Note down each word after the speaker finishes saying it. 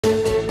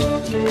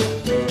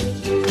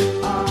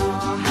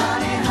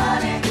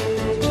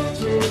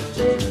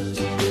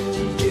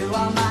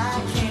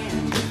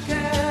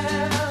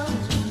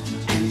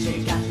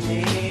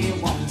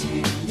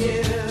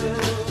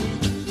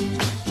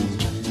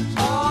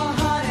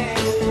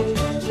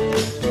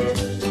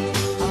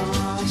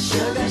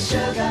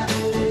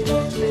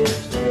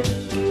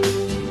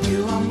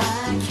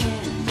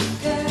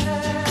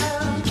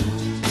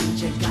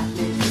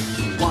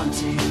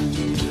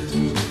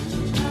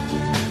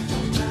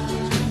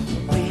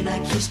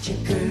kissed you,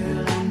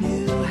 girl, I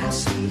knew how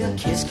sweet a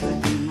kiss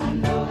could be. I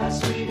know how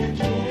sweet a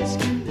kiss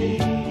can be.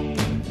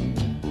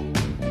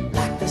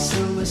 Like the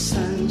silver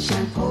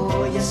sunshine,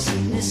 pour your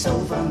sweetness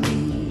over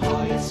me.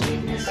 Pour your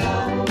sweetness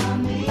over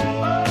me.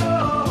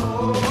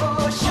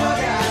 Oh,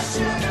 sugar,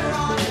 sugar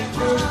on your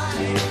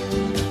honey.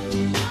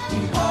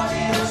 Pour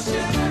your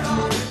sugar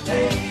on me,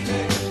 baby.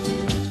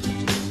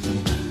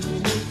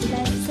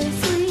 That's so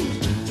sweet.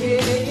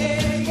 Yeah,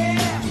 yeah,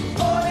 yeah.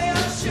 Pour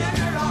your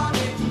sugar on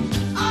me.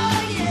 Oh,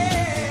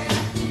 yeah.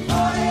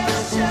 Pour your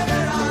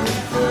sugar on me,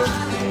 honey.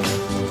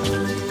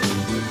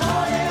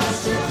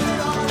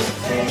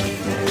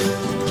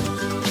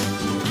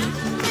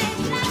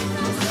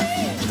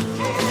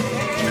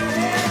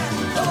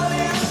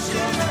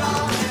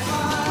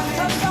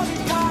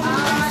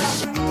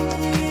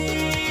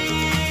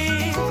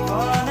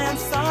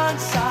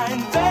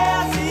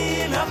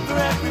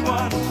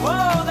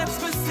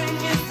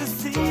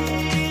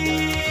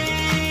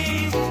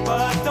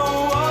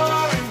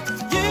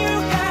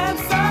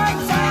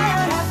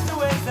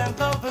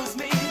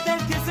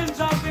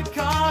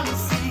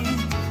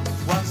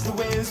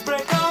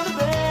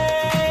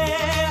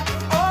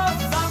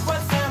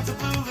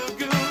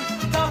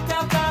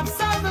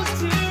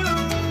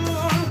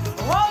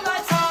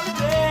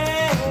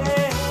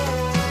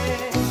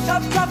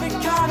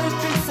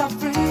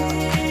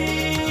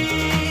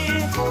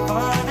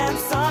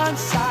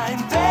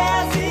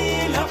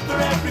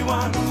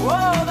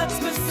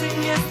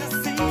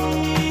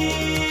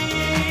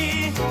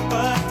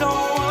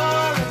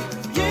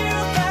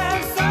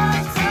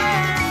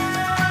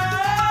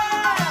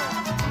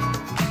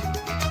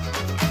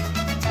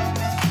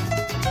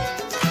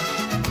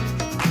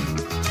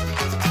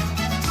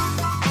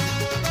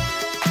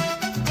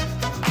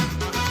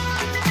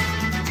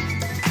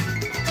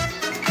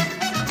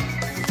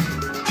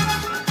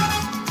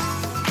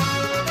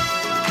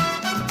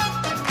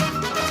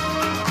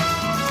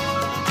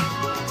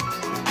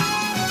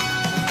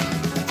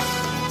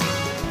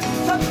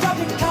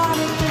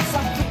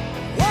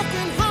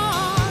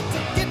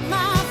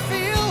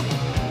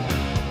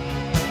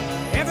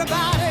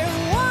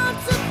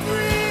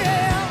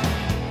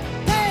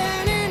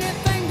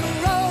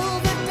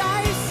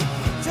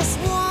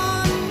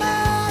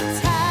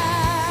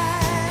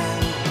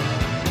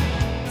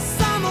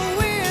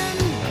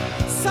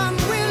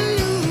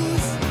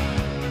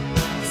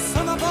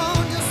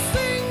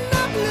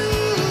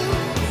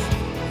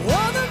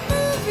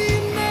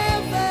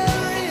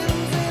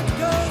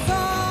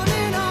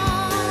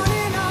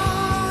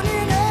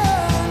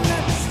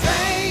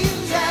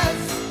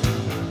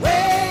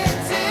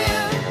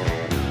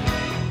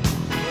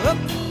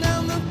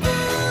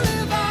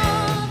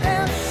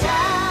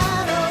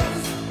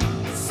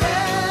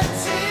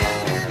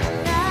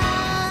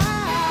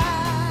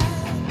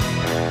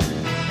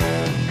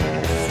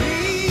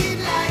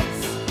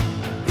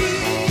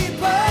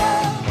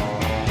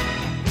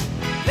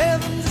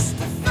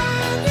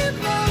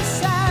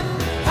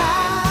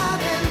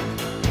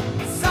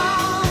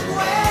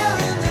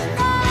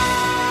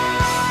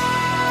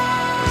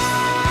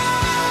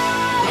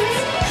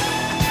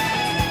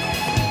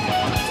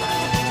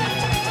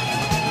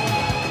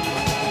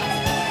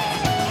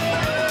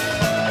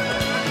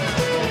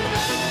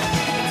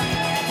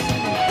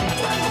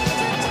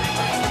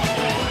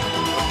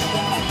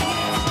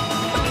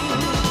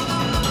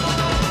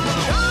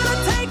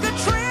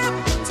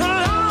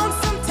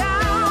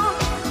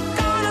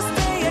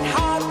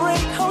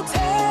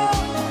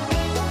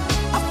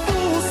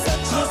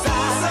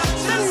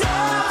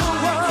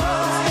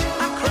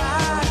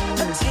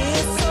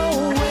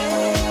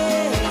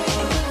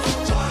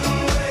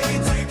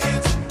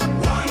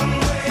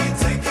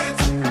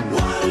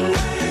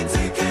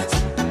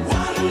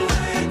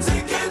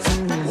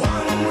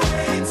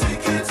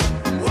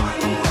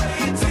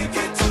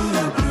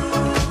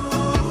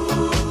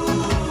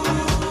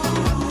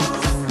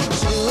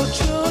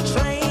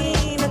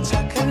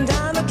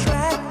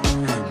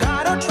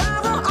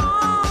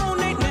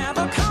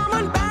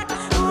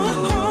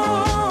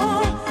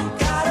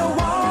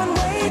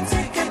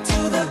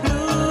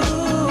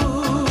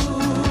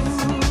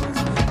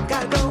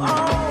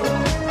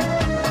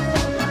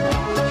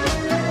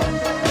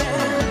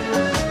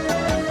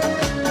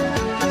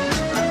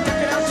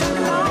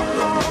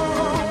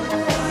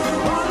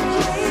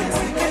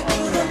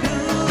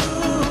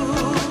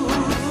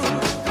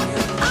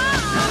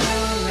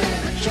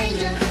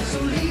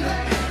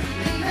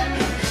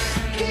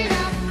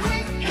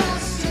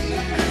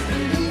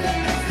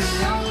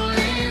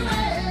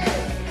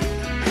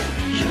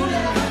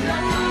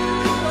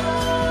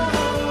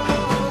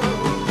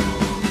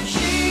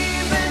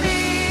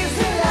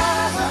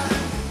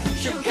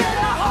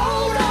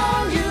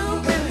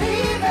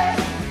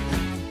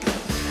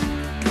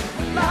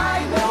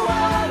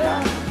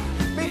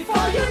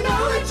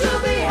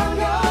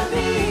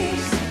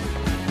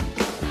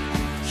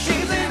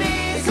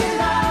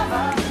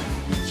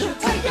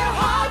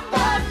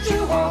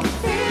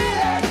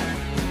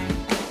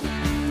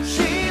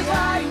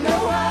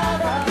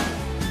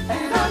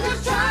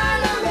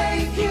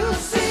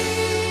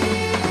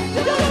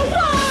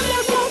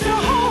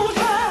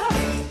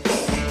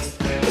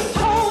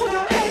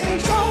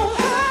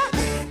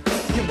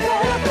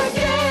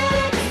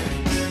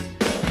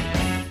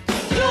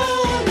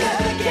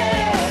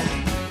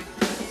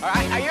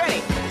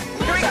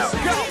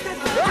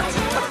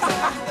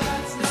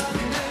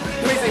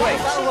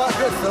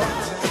 good,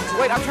 Phil.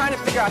 Wait, I'm trying to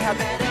figure out how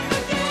to...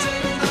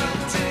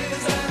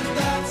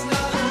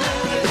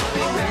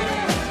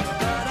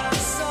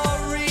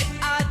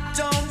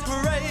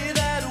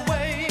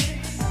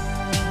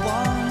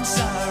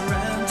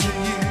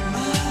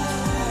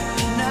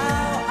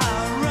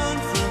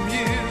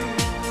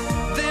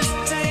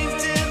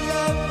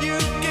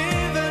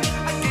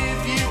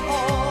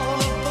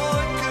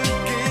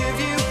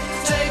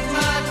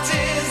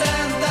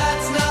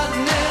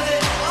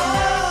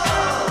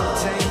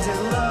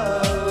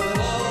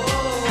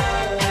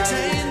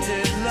 Tainted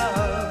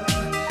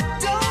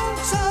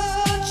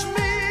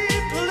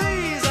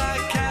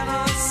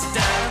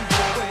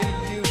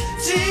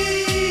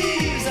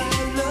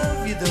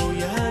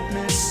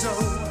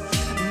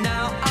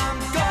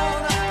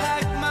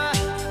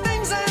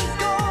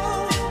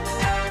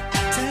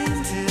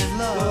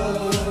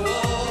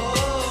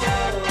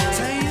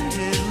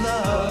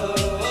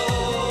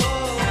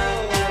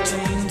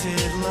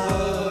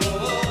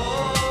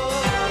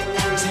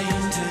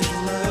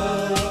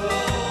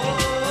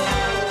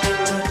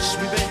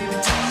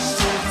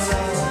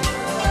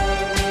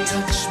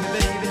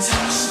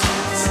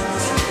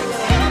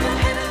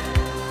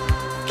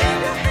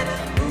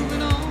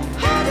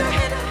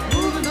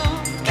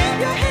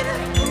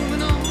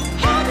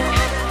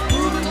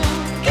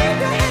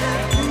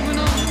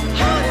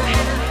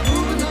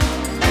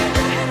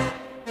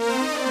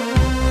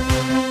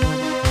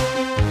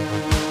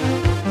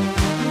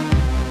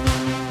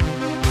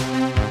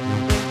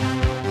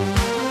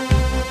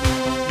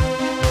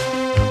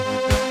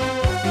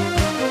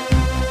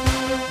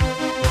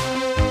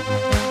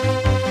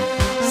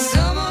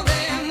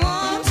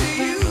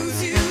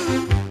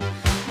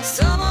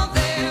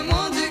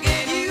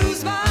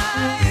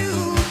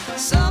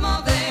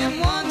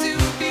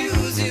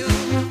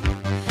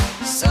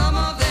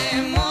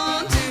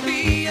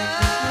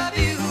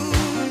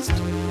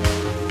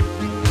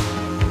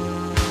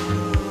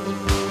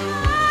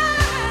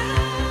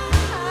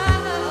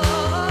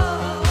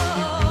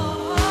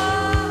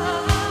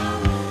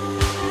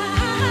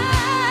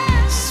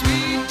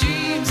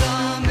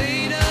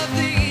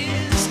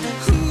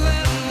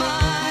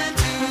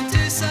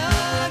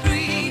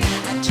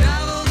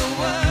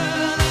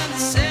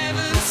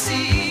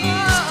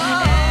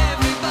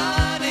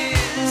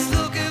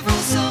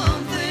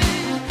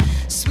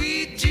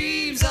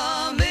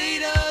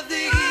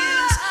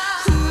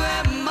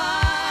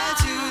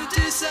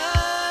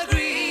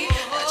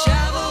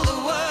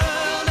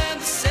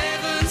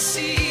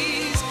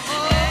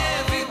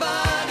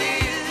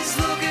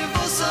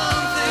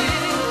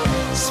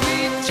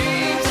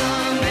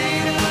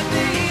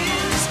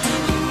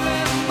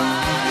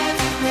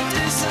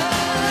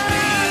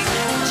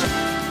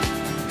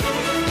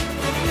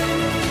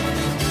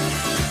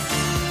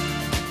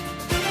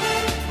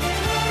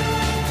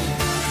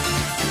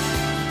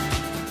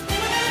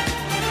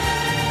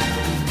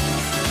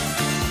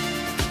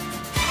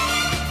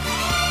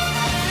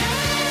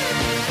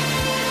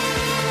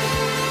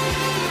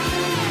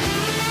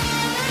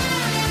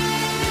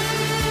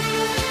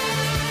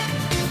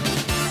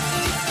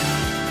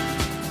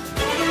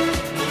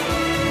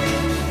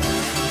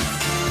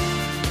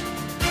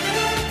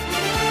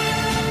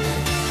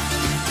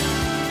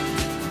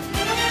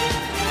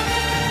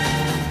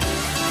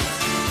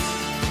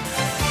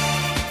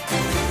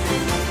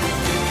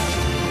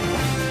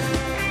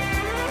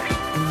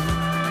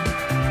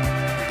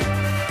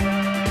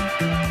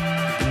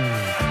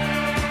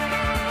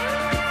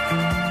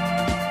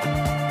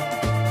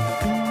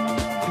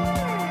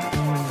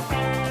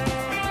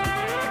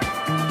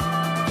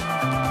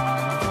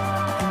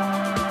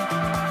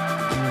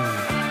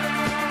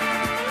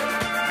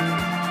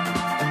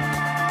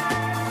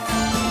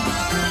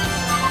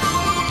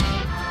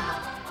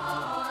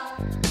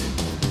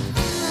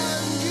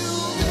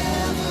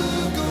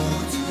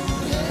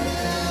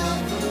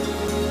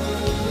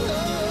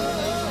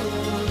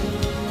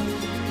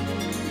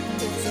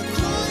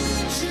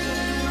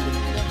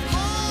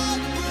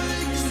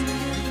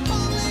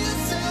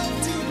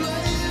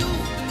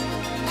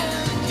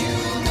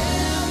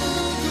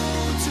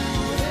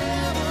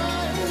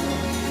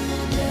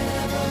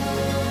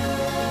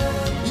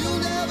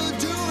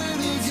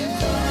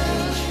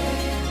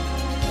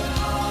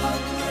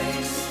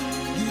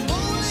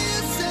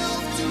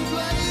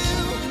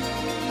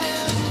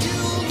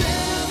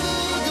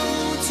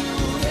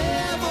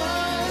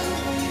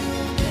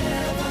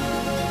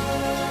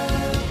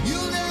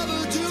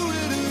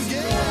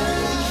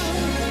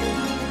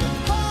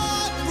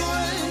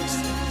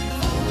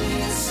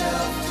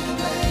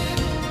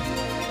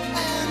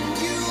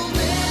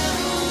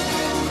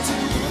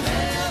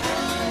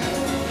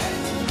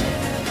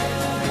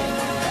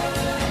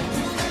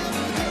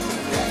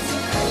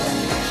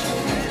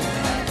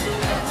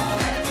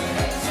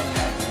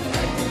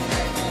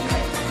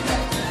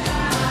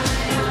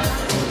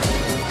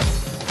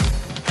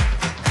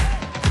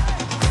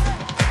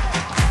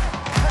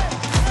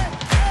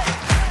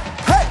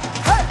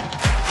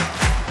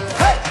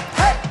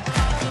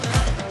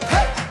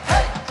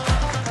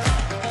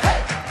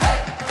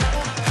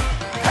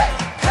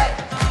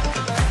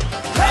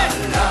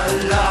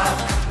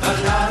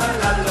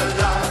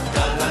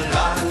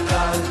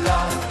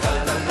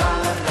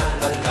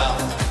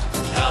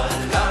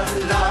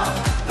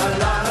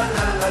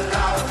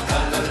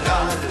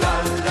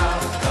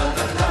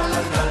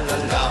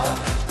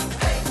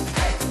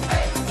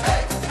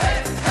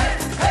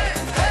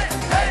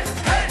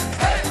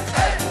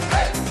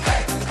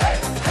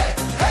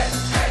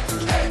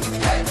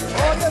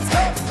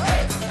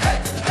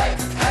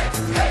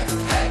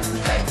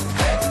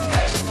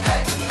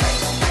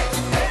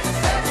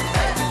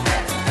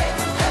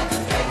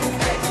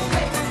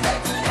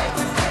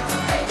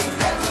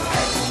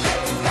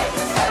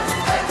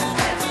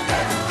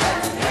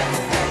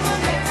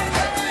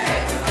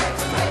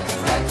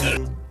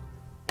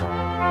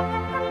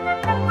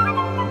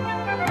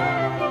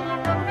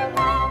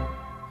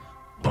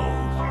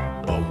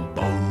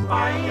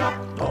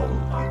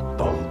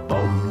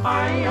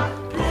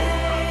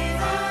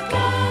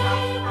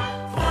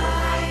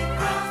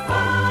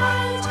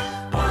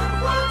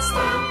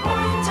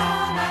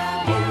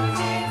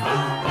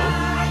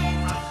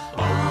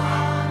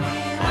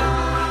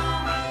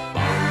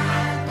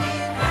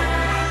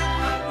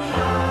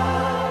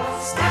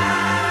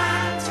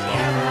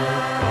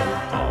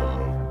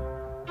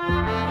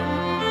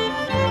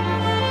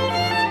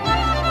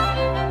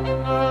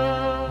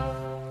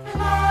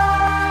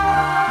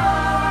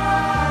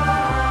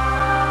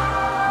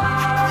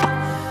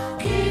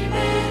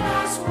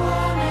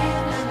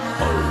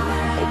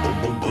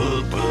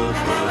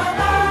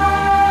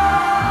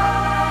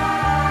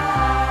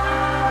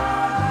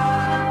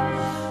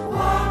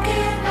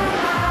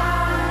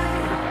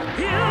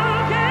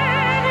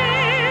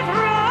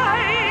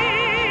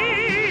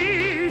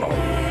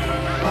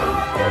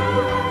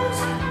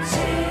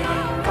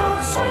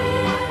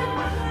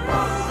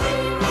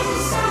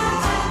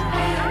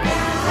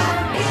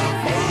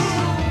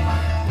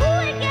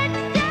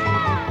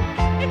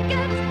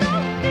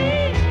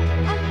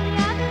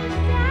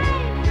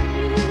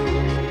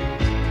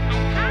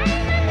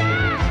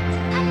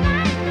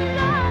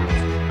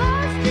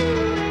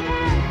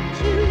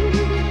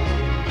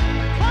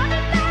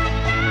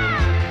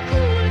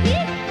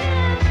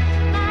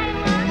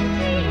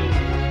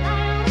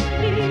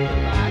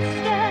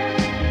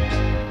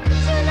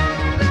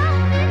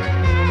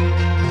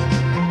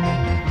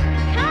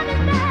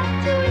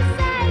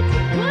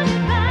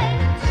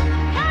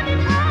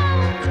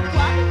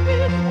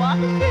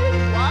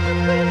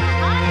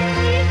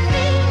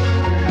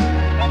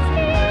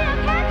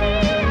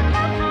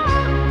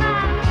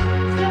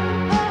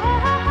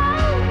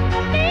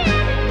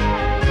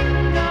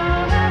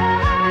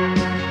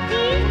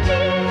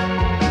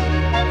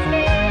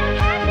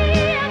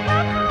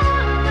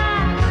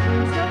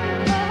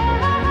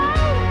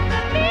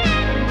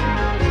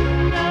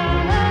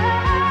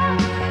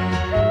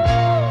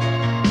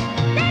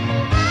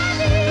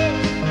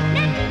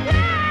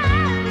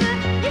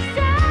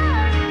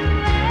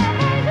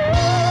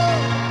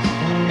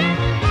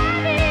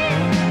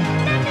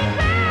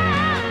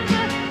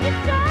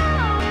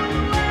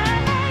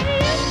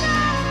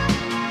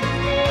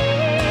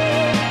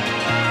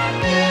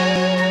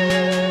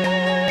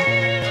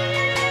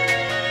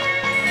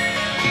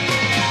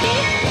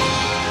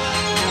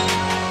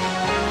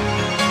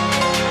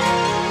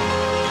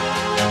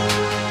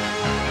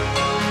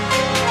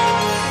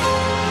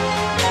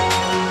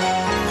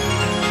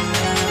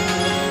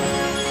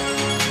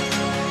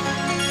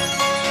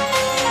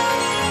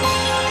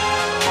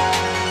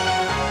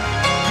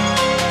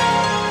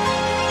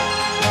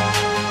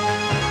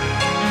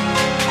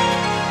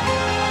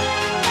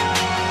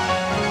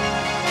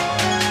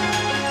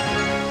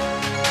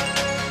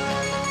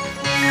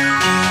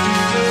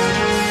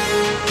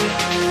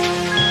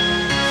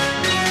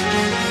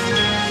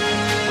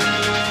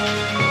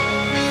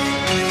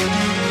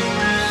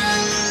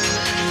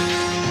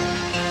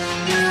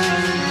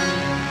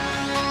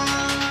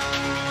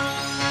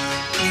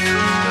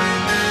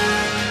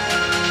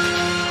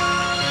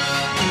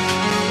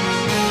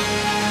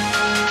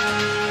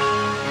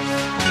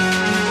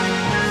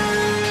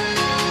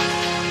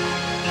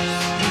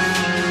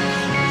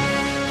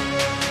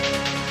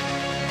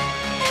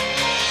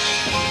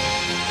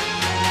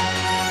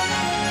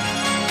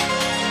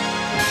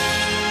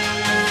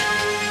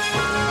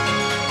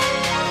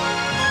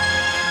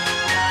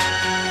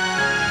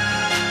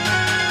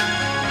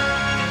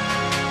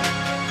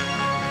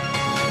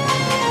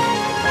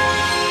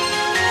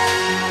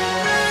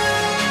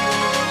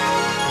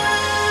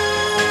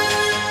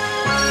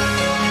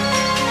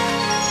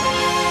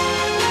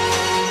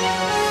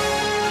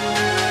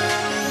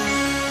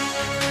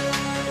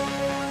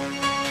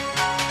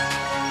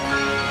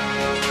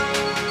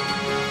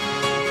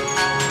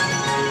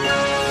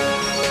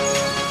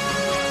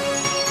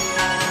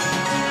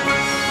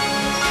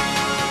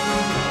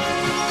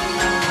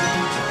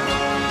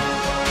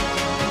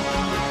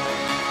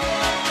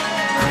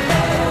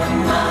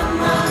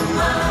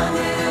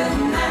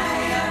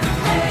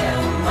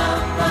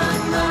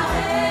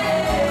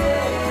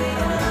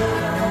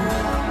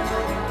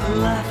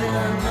life in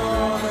a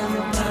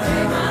northern town.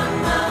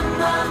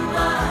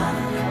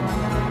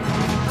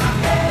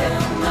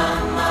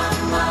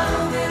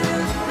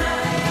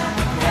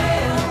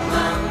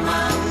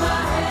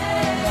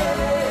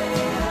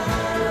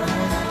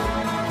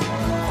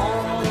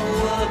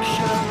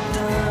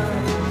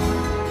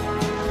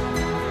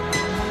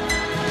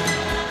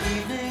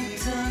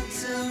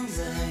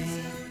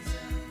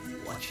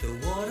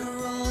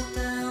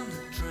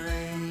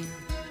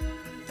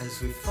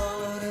 We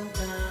followed him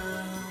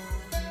down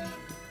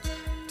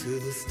to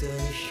the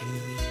station.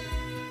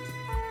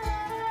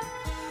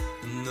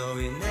 No,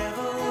 he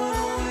never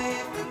would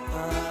wave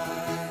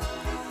goodbye.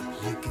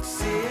 You could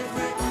see it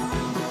written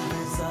in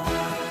his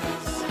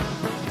eyes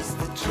as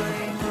the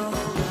train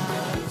rolled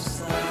out of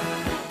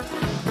sight.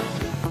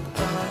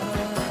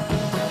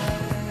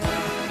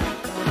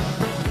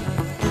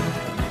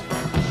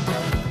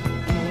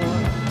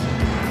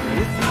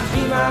 If you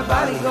be my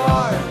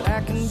bodyguard,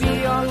 I can be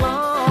your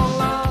long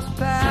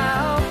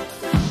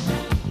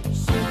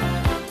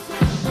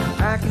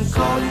I can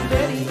call you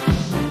Betty,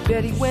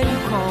 Betty, when you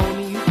call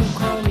me, you can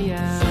call me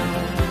out.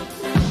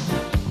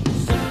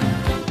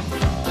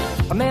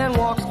 A man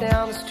walks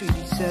down the street,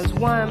 he says,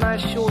 why am I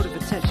short of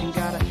attention?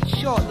 Got a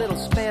short little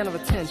span of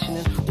attention,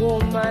 and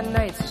oh, my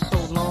nights are so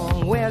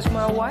long. Where's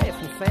my wife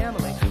and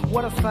family?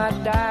 What if I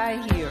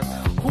die here?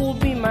 Who'll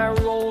be my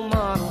role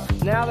model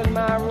now that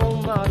my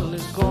role model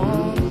is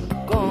gone,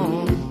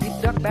 gone? He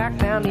ducked back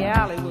down the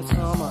alley with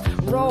some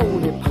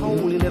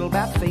roly-poly little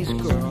bat-faced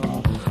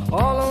girl.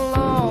 All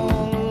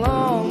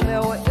along,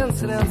 there were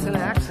incidents and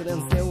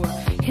accidents, there were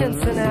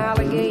hints and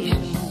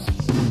allegations.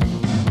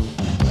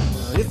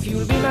 If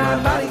you'll be my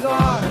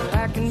bodyguard,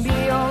 I can be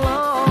your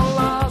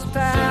long-lost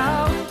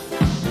pal.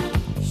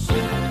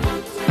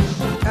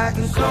 I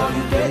can call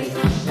you Betty,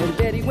 and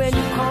Betty, when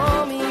you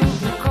call me, you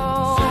can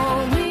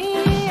call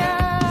me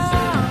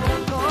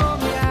out, call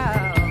me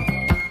out.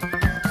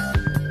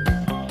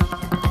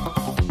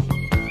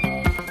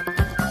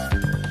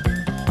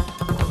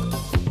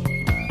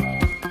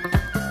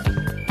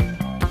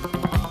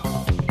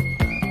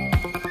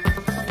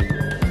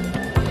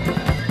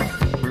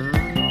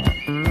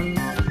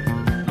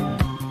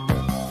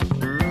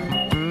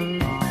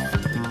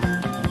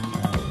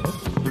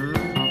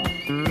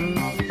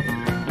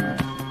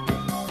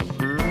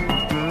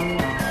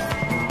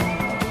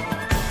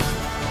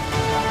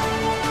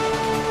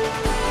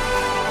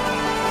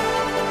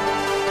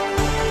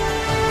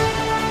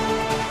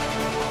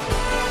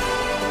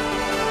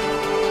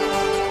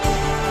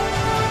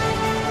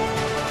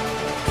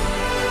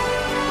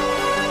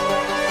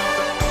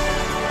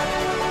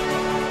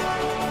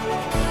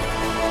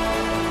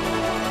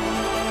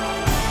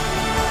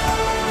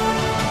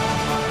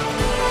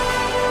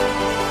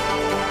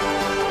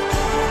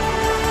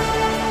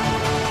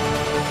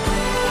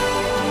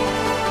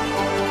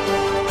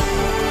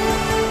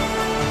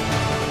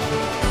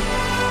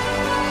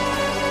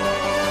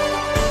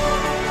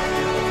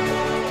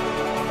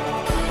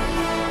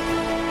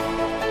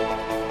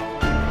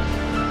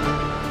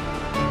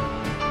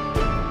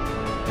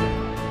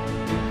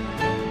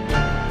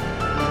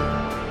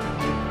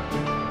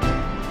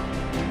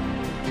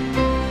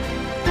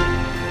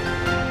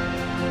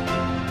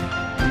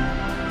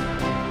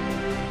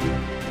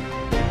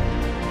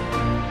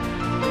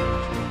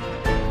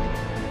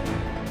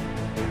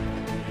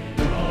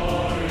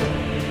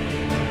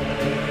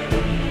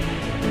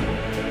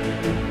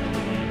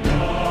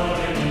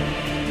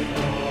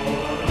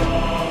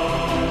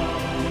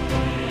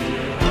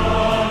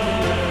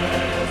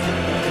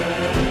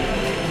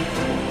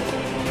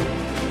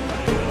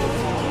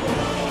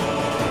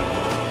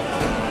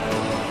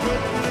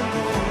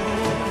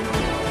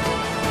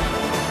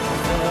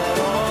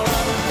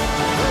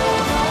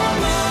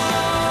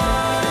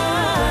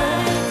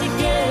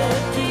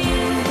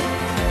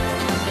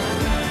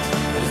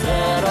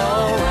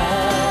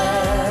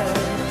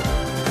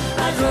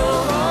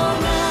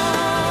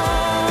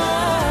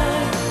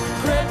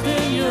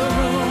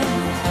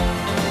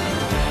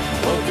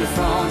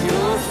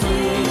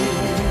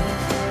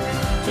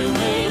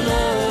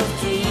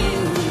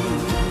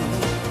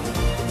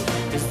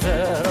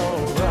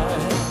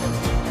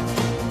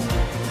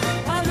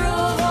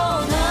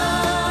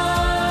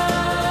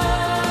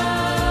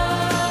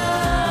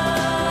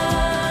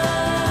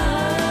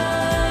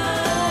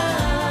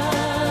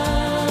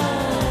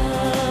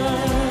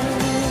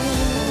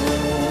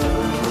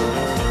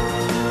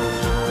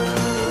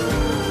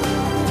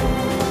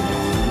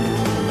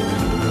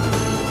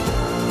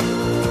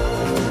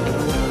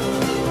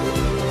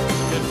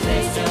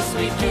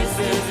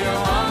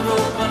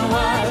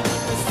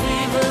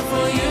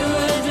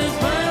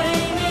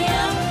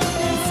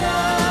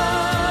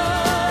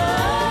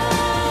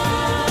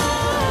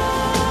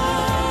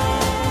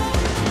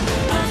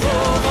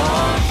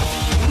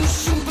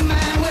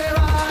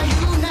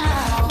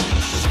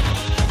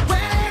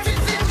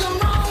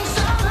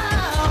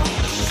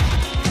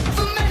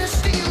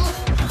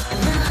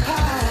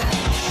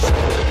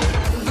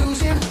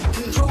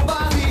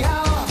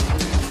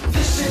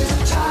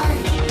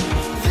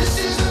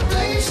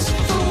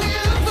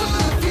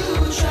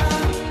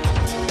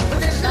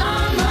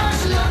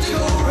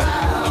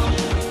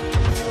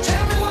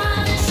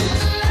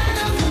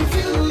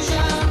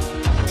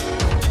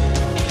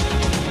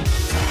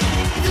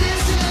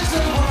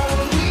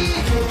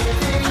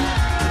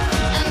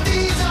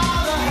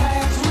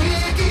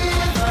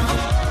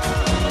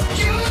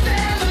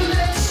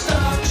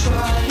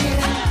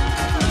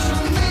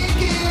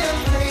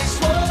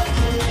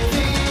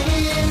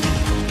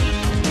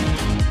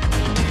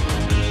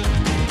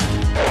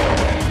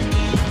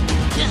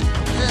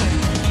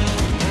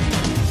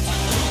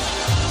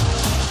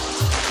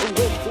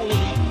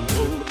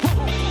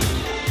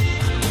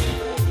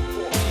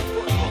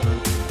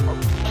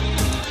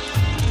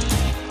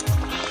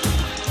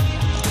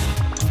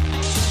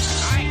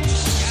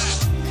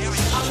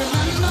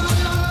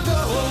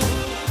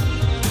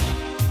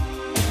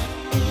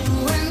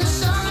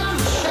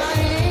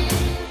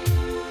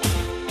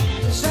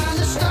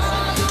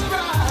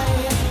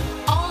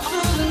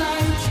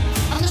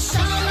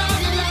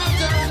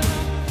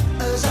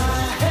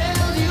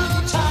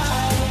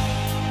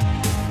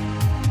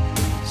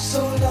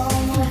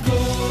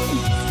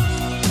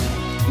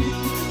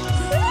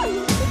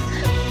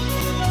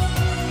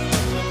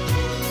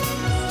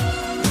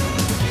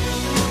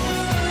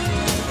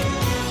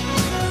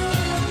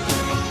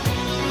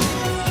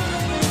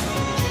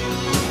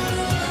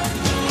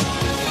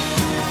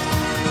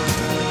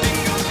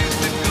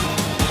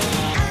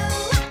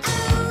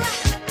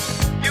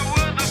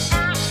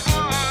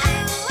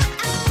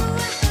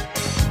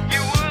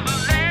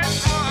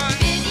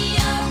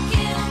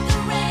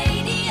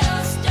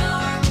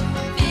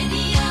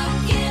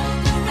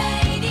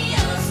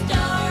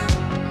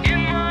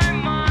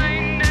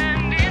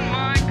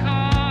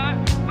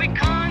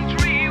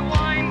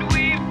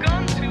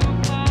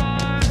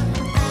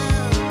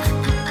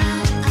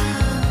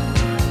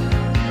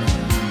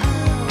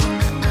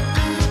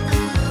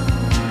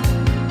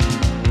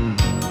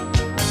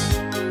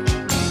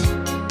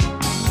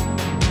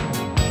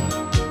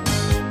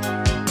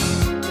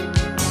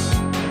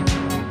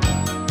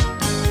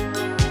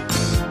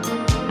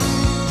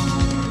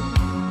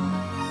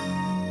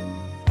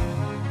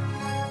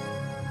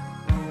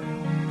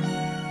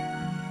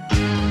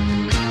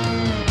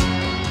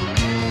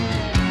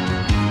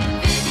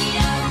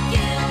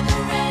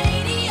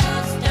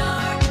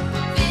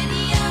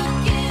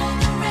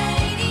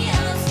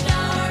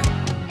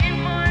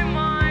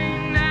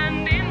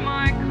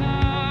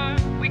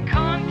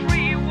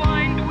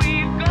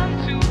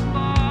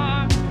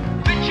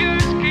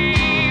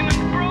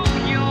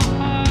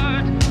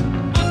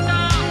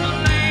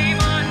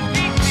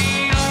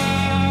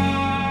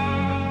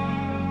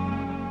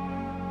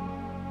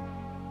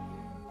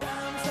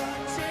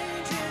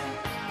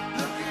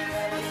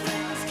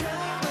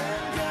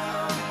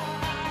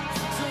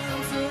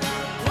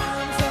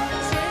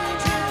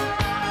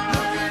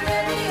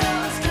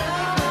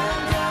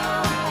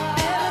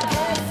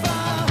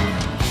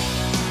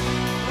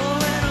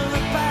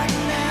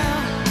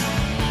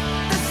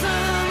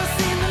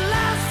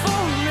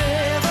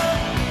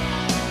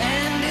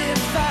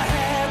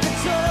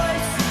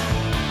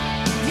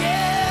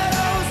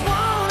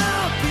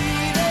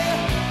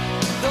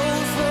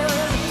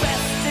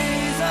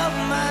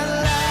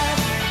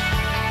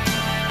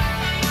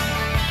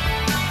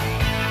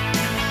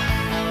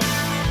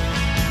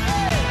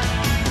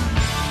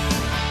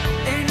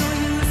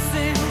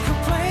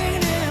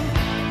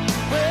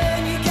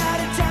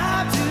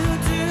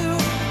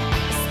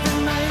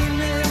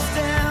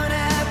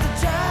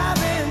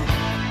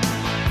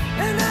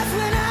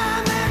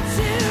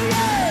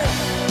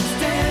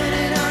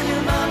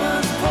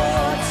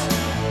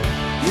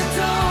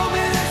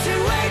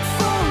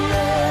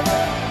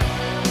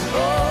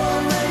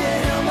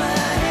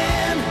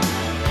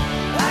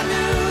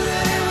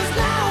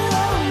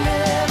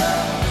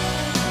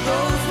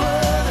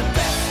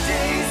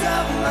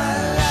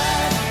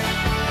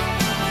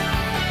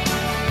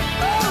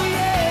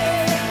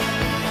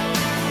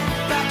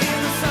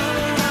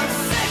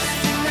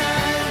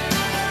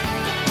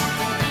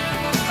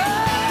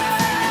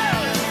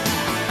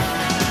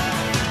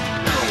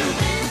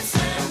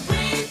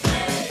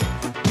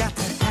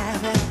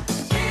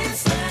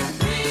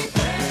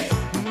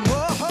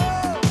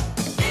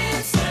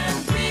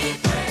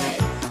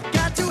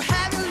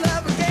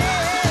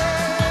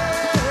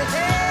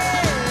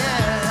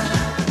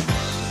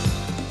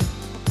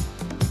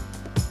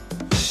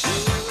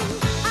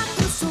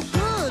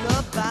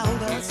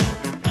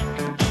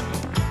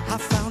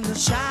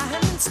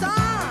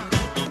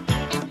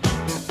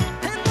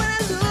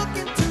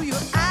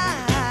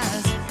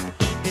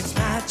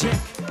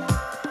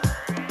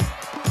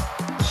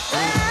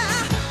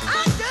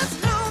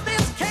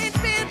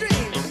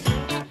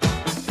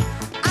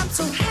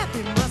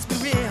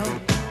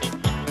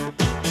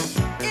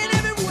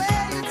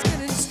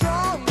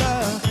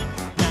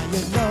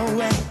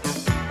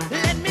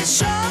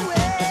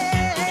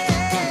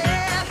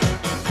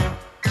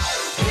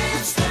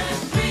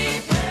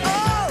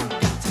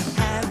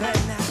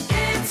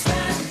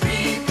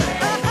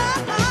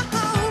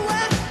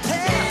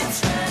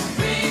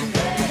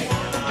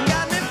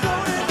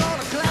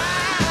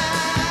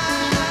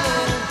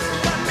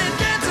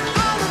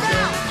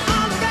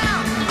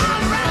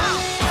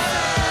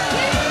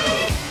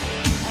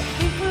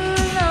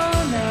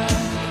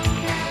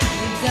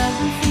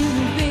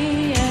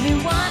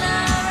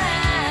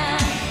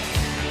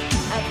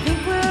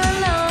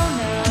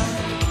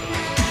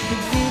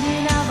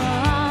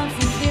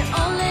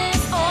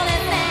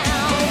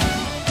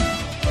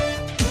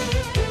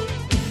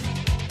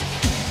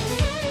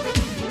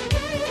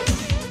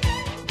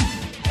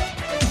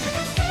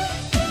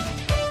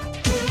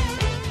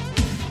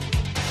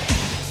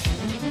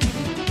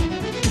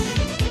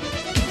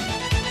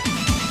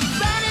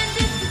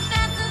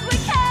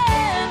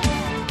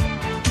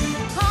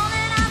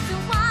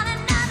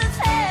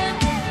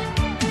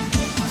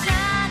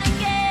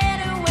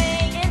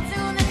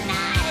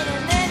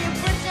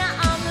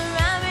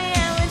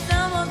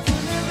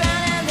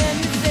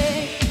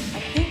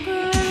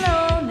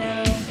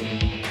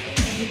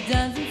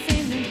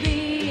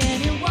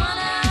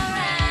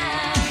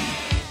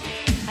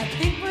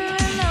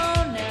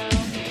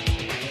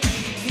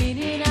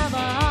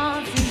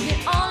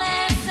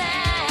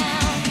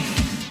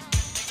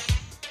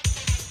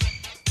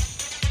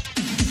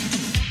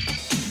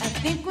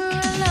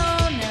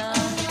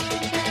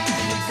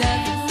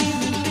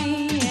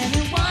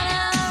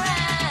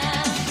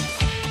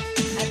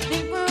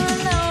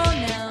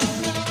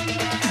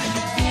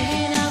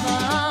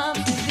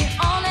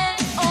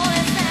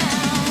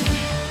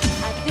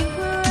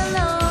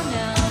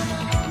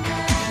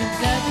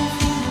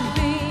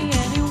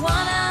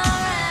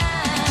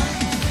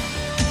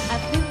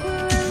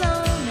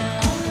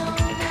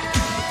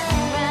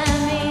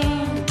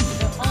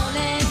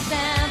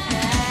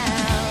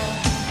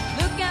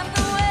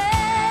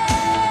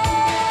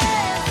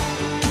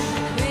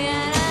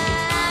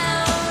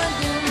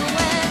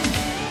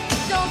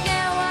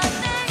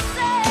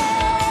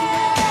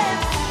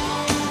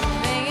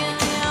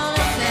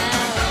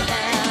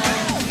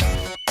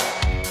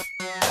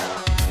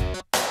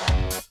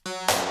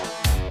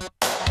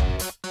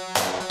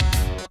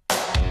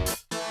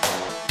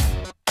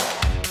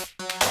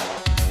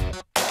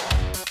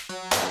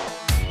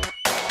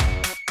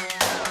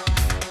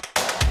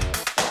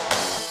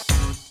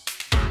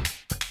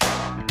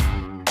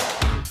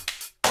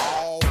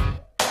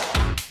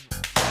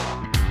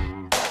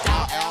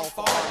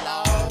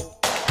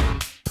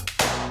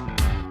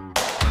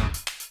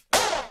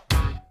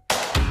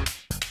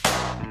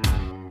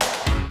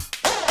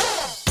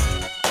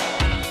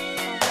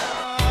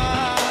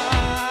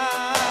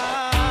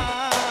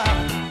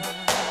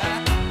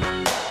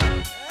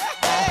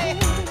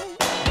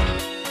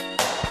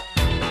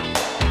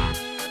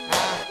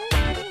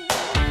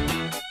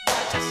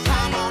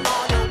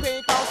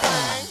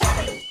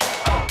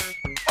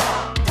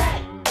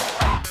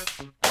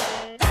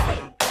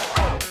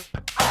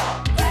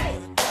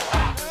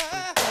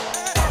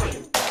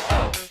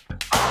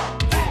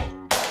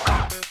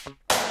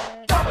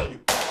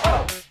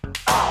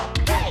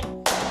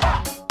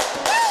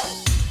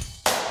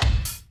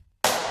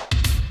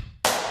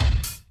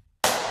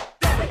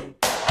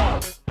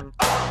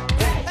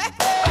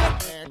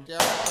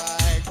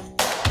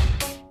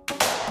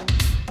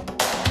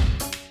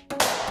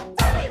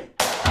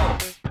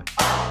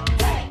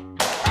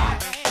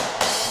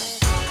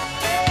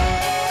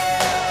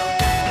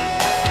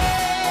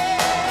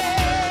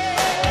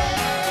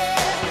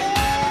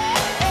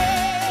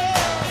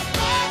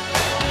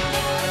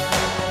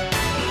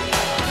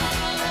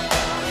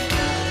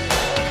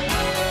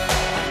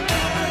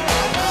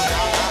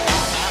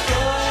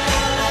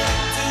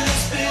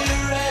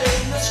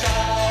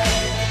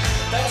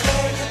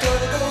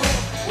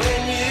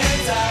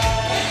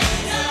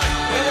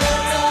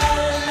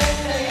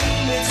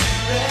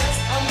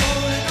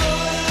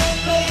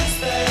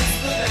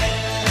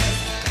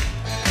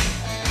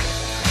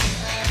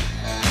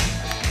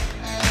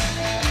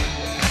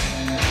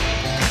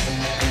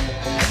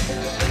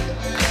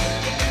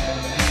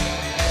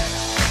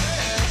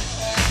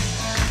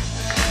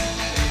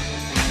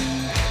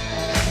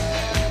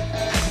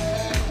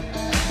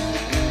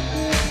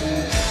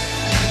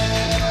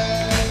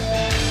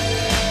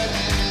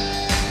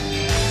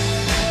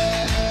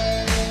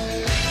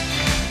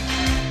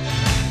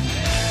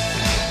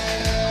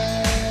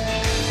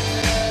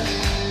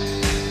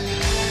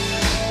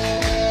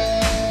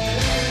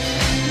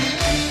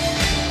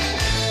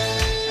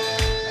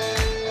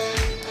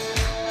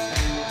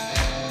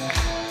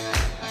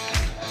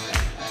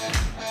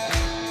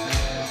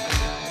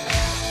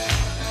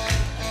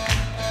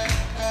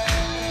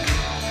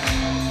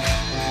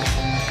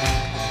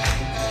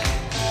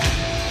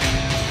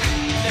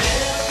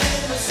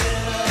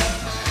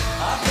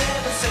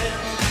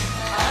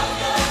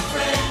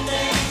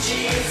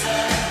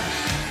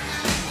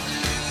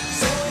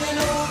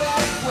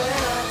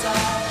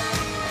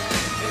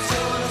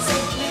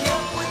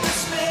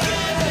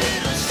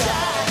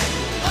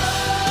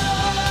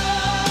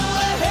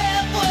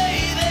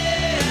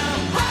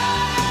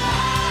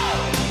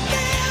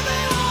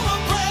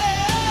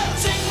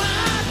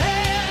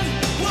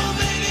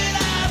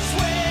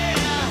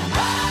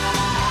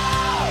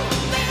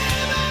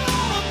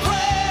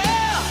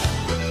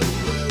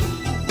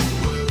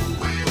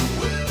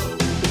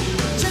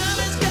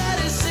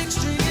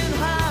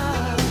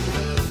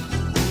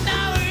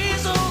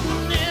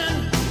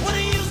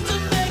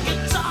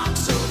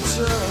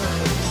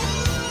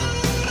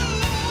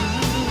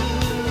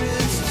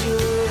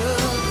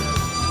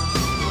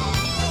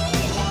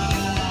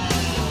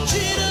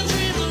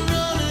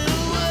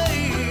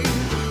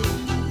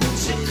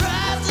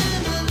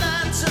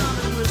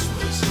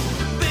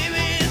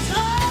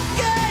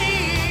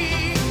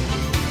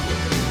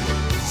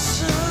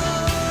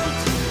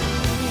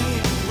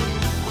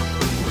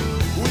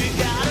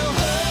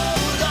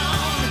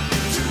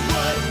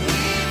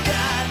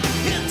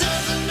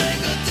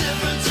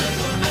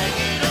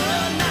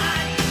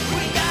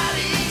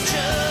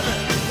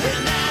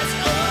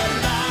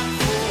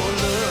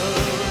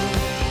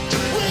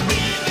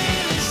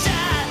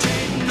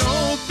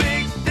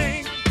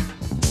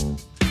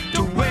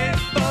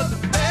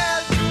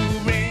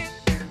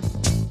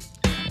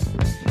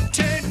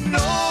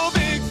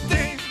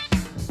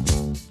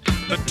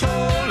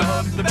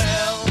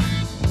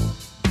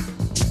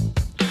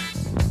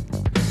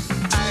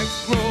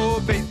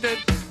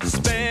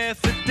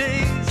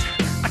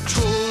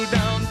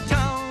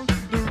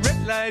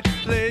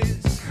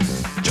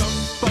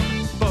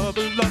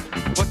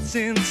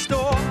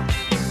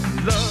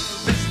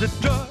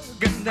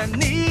 that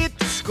need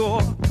to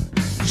score.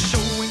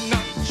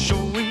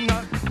 Showing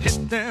up,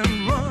 hit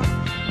and run.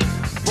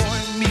 Boy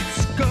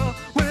meets girl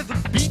where the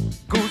beat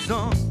goes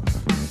on.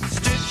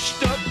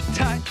 Stitched up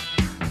tight,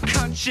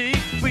 can't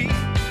shake free.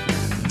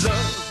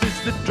 Love is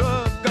the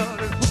drug,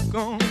 got a hook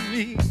on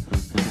me.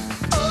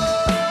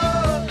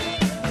 Oh,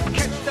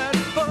 catch that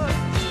buzz.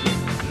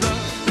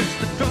 Love is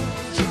the drug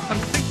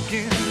I'm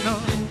thinking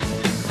of.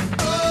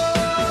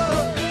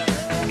 Oh,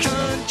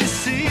 can't you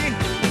see?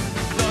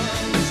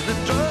 Love is the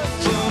drug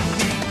for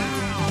me.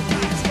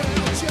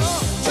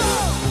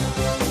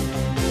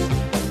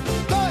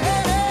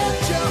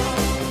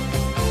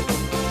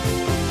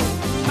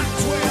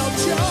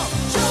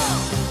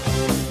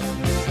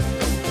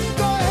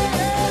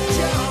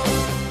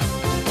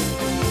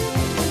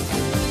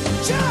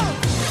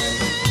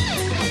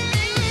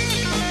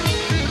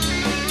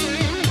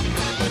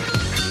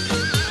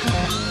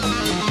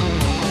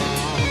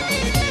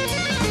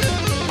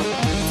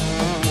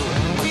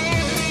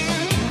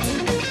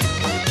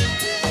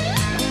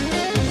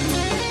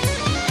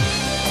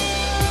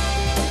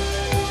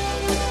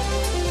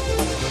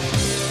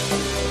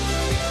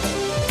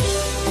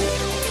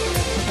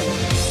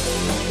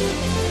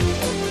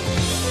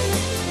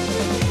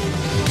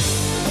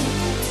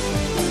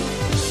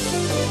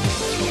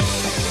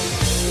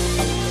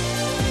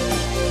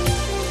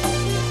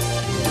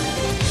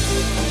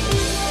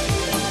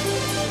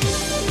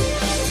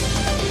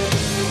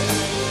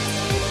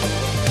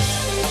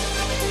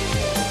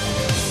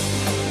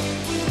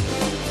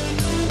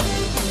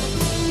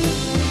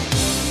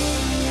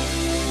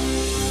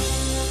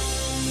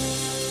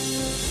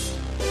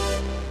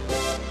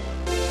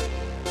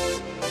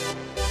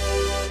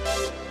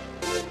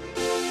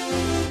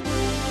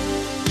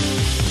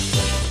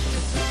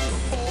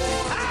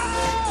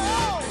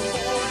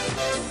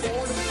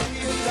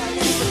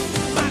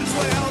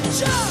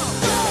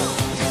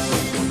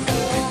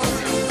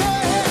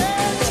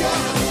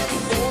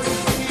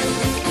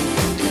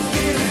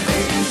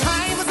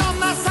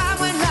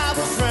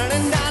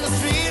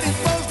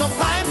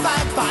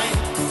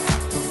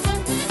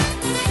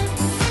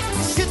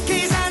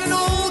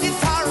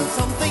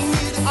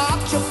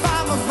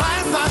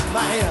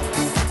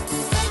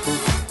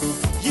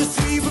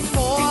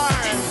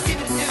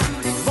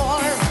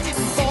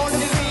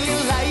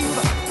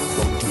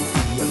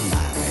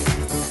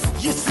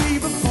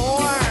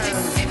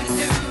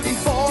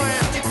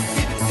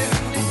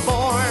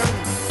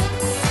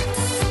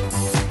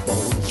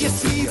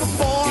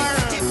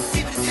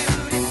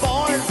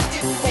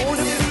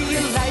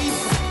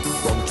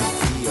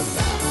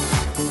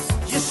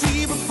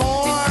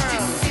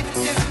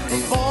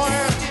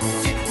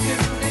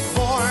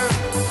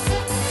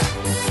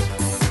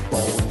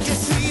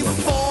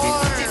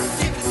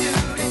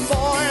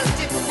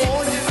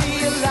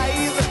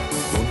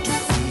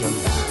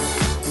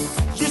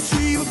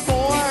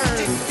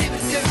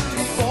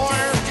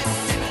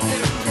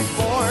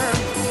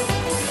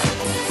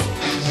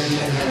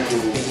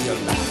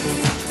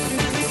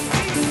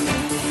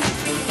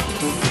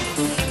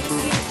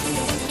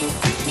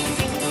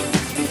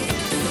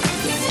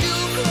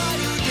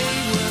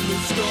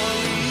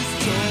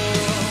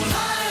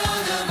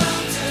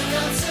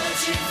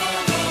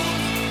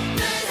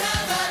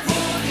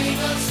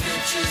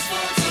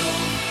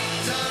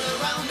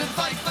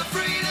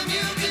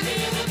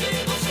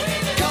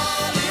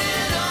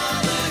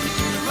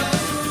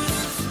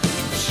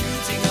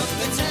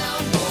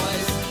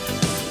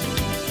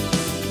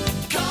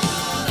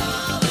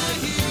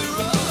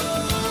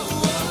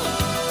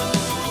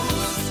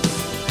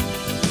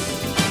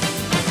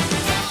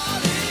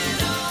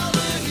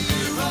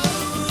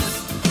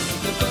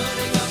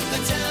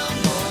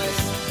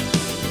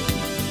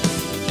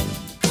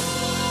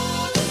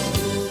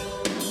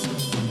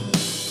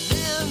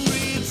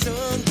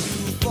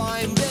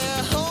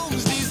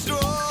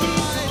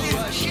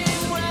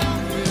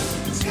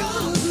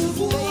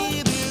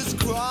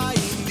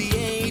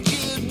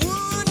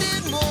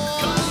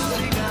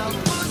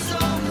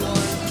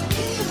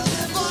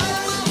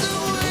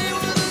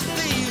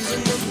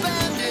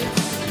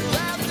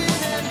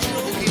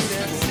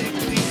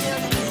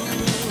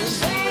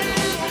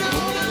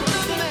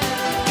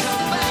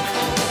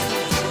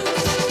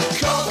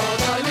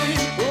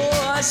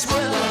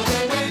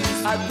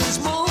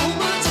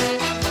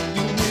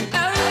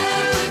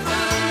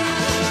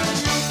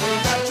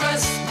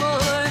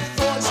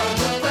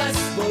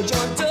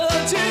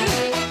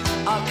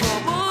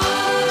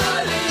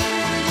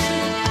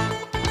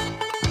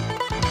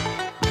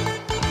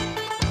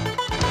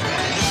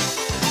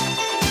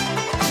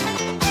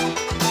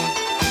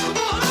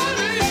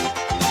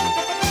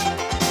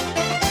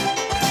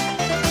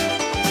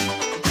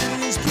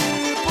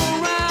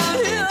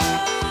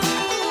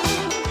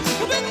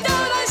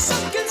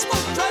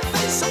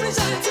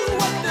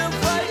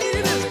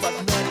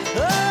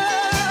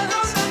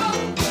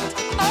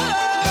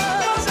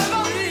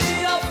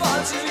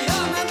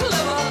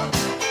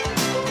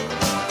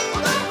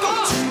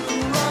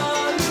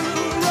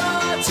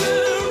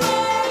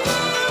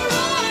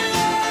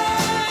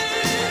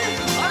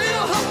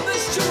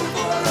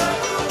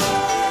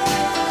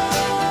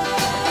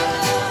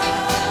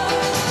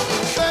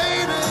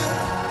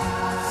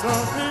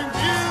 something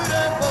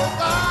beautiful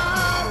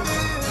about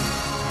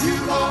it. You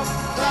lost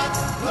that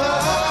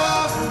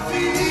love and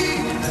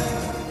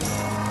feeling.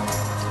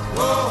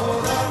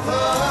 Oh, that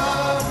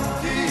love and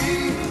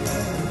feeling.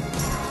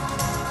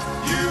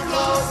 You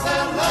lost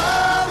that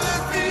love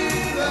and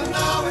feeling.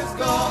 Now it's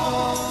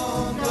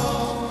gone,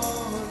 gone,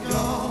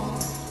 gone.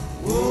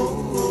 Whoa,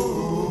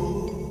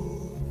 whoa.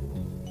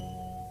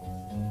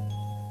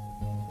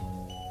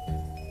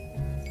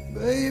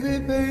 Baby,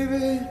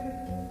 baby,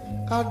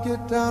 I'd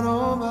get down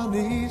on my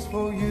knees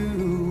for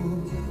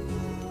you.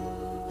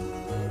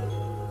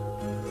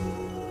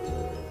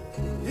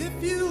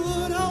 If you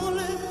would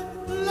only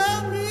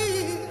love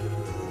me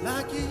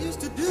like you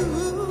used to do,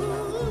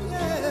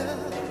 yeah.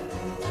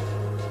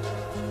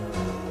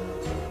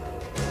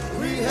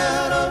 We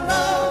had a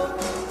love,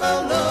 a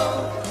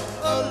love,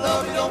 a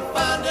love you don't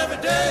find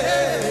every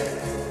day.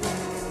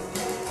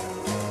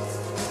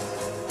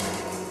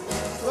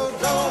 So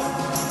don't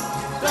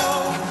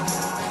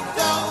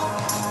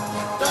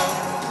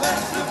let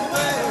it slip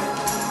away.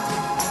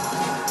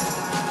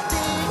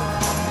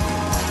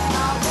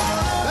 I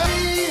wanna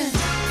be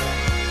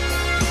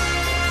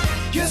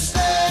your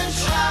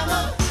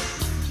sunshine.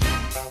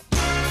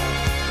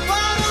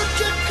 Why don't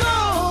you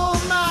call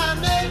my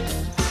name?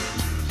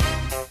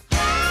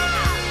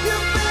 You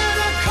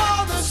better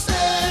call the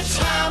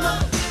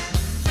sunshine.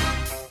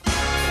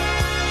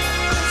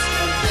 This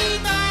will be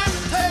my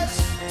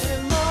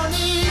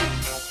testimony.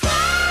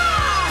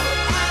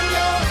 I'm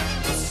your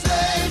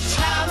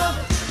sunshine.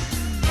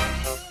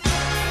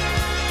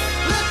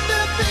 Let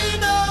there be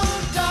no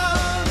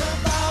doubt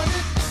about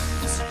it.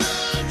 It's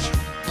good.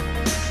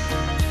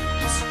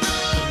 It's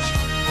good.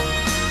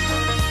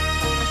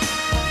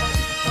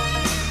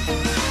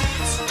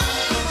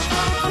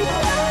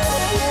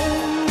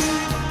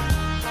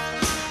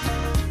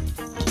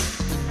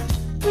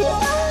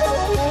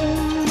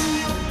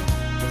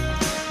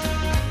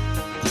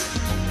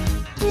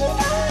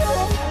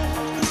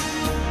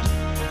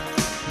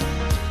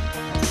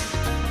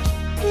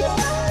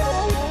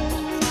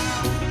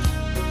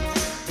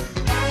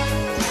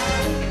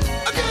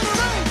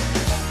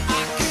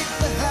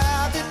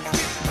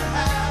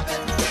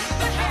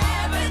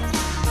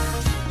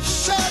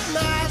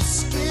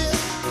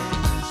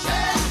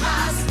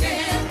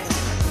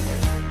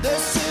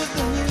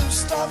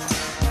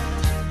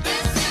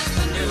 This is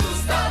the new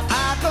stuff.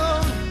 I go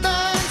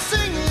dance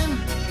singing.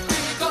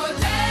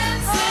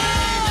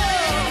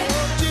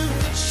 Won't you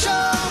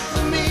show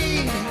for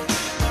me?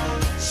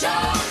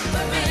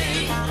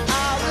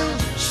 I will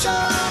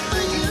show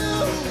for you.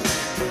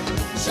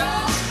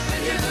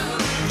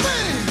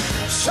 Please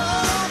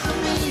show for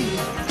me.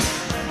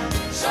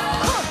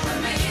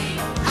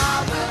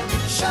 I will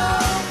show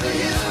for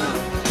you.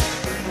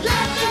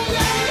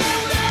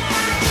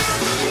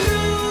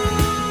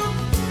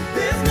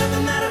 There's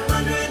nothing that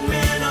 100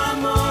 men or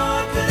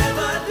more could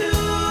ever do.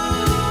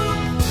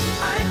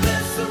 I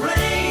bless the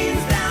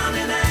rains down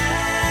in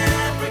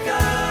Africa.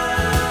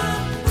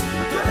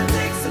 Gonna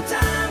take some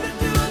time to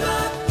do the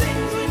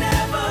things we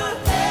never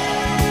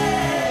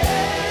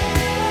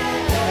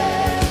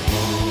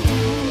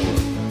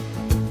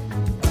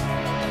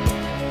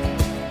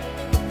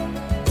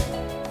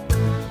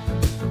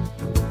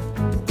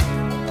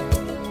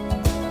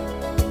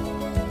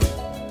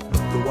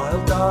The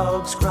wild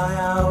dogs cry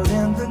out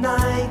in the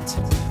night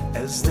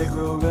as they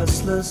grow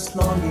restless,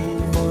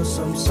 longing for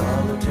some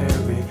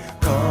solitary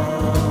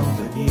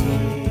company.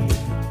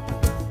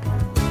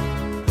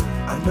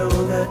 I know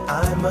that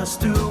I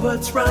must do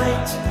what's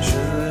right,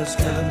 sure as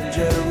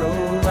Kilimanjaro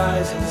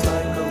rises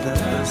like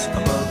Olympus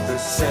above the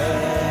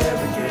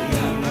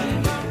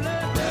Serengeti.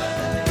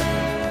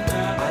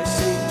 I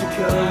seek to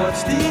cure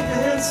what's deep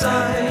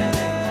inside,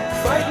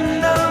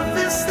 frightened of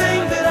this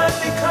thing that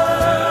I've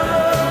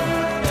become.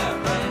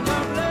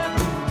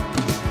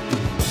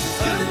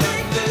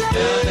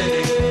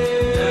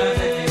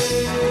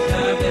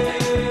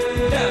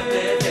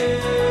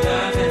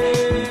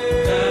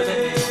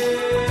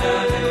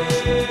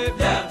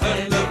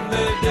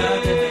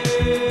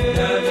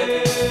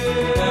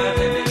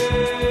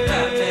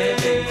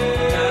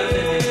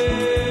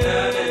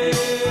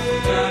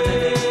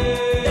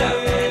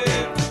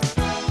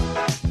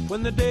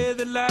 When the day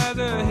that lies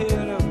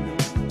ahead of me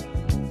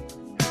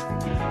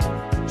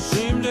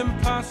seemed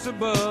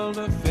impossible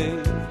to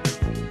face,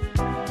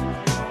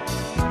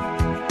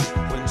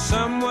 when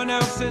someone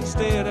else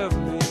instead of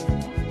me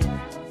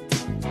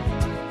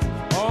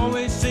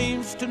always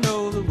seems to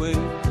know the way,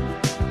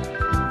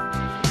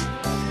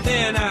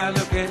 then I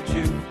look at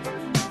you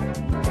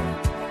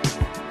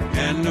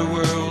and the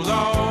world's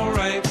all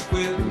right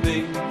with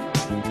me.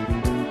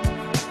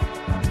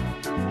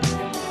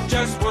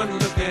 Just one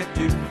look at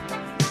you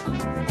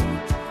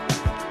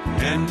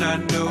and I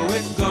know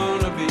it's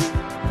gonna be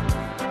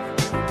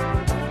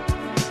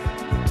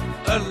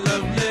a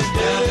lovely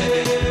day.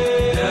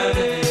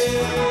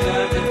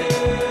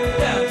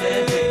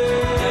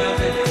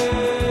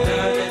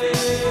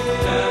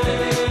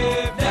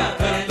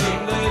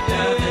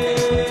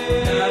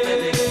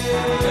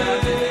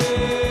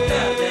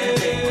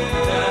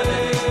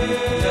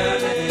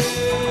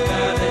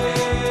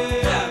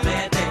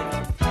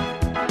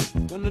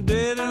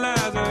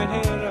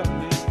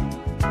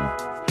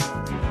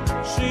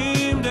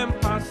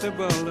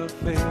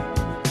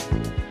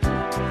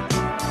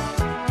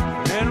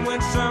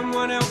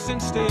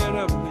 ahead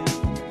of me.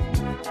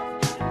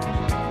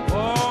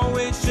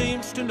 Always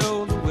seems to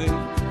know the way.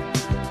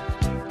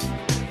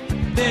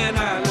 Then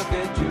I look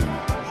at you,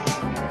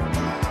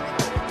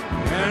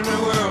 and the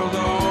world's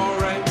all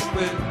right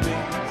with me.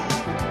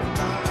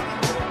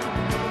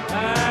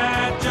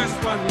 I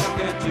just one look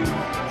at you,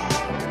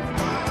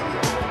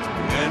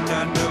 and I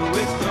know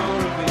it's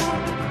gonna be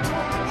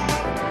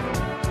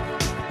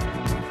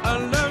a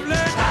lovely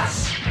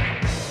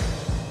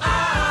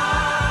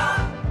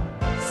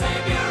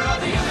Savior of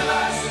the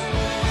universe.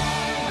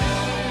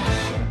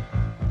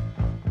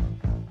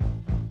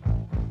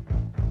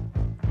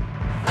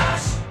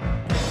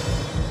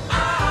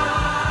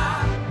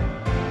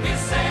 He'll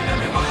save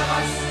every one of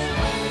us.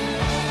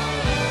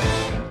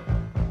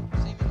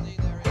 Seemingly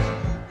there is no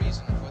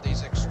reason for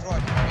these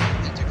extraordinary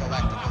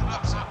intergalactical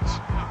upsets.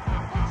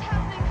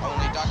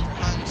 Only Dr.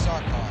 Hans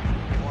Zarkov,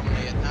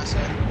 formerly at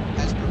NASA,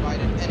 has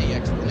provided any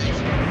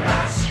explanation.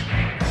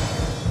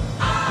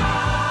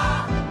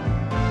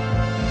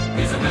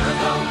 He's a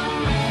miracle.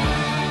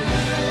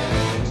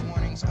 This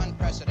morning's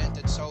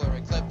unprecedented solar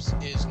eclipse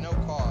is no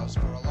cause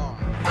for alarm.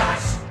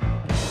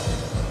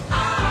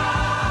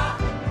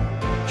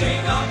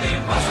 King of the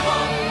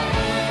impossible.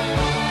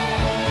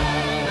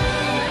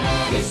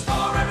 He's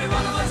for every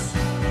one of us.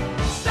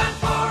 Stand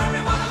for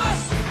every one of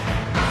us.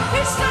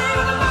 He's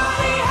saving the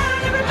body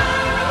and every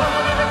man, every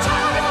woman, every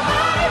child,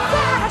 everybody.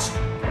 Flash.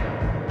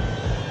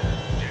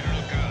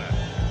 General Carter,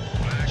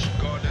 Flash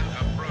Gordon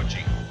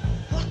approaching.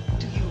 What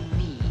do you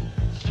mean,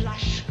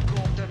 Flash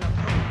Gordon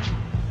approach?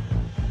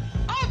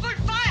 Open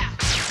fire!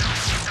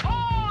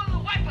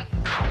 All weapons!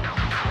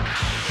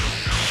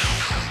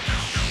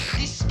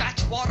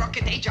 Dispatch War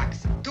Rocket Ajax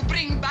to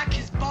bring back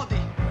his body.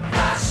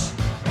 Flash.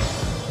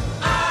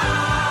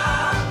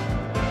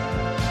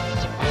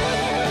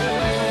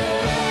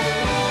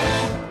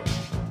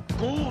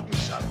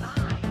 Gordon's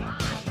alive.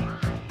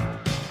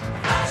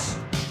 Flash.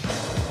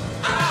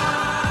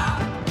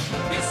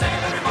 He'll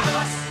save every one of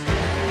us.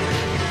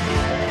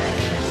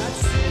 I'd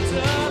sit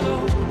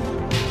alone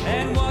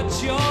and watch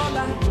your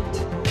light,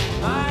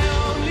 my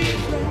only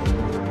friend,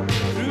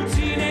 through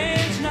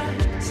teenage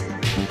nights.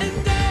 And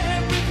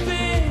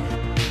everything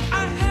I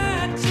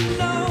had to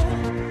know,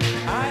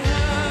 I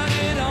heard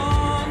it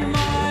on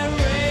my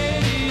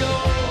radio.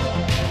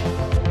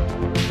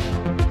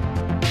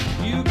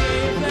 You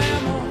gave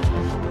them all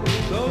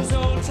those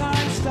old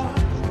time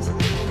stars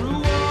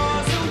through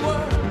wars and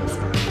worlds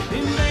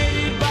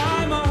invaded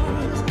by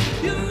Mars.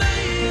 You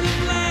made them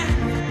laugh,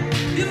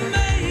 you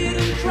made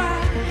them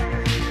cry,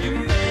 you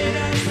made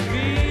us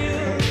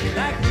feel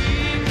like we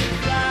could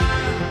fly.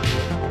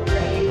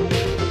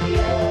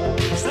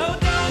 So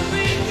don't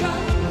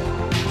become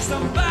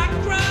some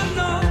background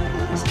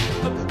noise,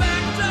 but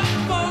backed up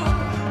for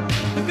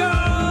the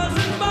girls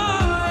and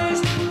boys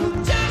who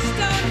just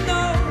don't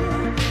know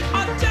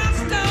or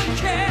just don't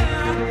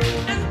care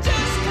and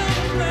just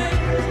complain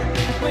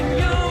when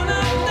you're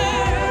not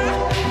there.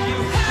 You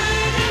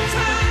had the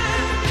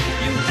time,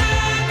 you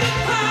had the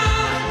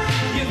power,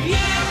 you've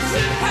yet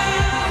to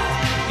have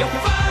your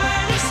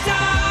finest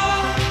hour.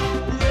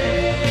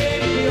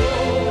 Radio.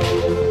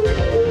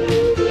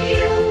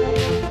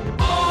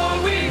 All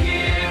we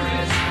hear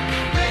is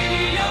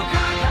Radio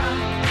Gaga,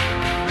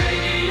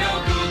 Radio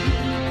Goo,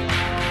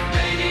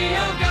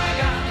 Radio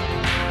Gaga.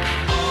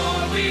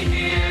 All we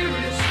hear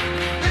is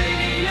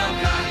Radio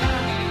Gaga,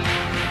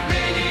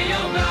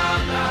 Radio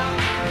Gaga.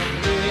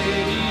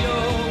 Radio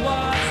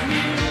was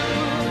new.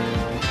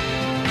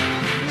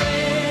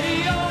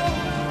 Radio,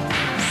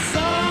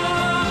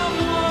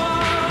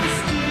 someone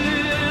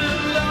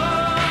still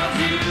loves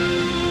you.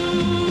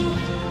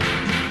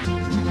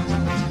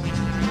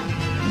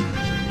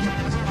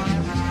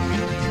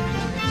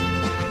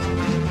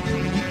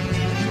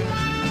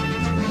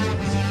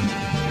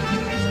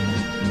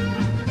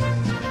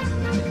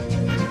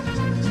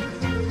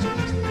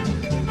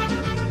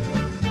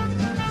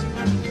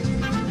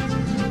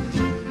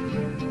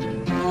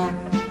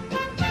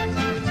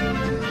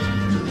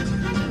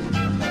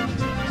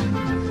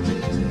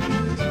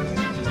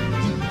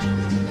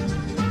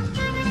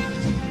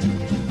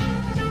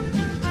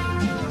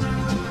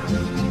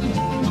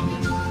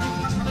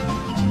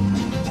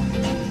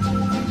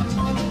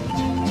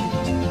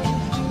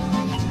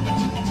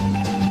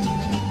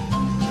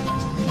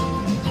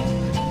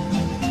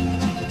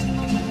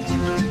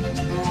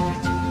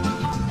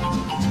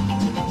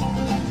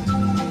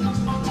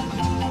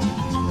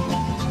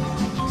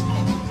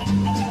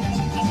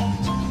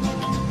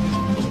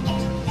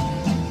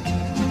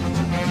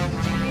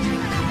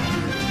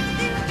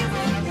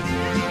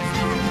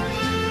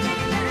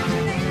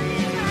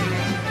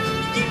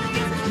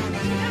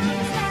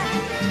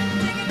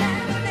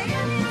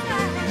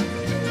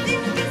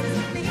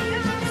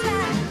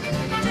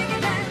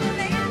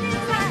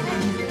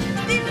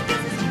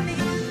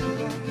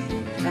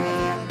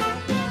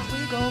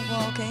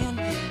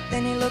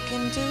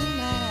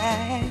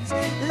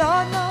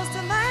 Lord knows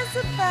to my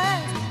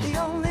surprise, the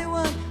only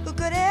one who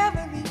could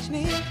ever reach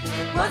me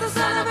was the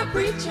son of a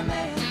preacher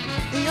man,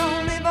 the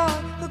only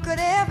boy who could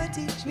ever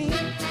teach me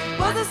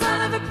was the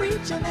son of a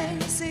preacher man.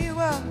 Yes, he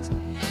was.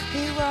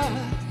 He was.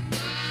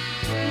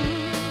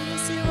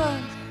 Yes, he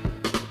was.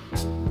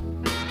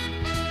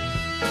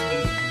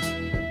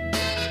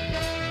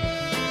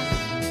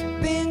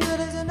 Being good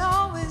isn't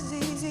always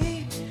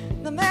easy,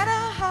 no matter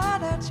how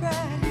hard I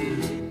try.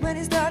 When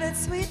he started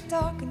sweet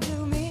talking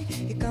to me,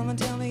 he come and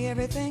tell me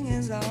everything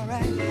is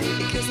alright.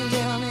 He kiss and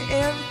tell me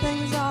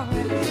everything's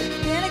alright.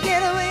 Can I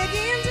get away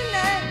again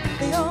tonight?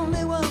 The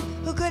only one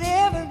who could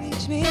ever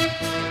reach me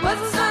was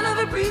the son of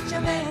a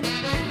preacher man.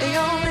 The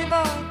only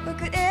boy who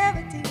could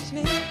ever teach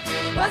me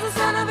was the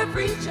son of a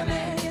preacher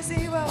man. Yes,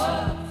 he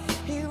was.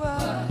 He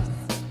was.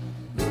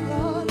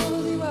 Lord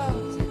knows he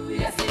was.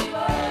 Yes, he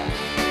was.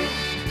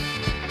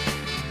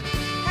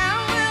 How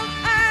well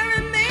I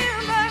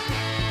remember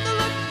the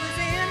look was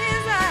in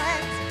his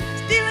eyes,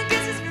 stealing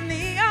kisses from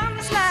me on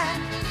the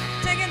slide,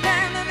 taking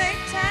time to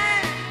make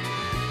time,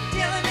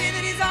 telling me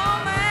that he's all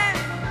mine,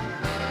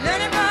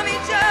 learning from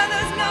each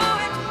other's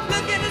knowing,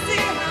 looking to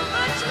see how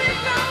much we've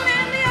grown.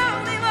 And the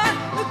only one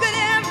who could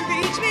ever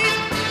reach me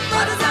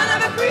was the son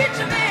of a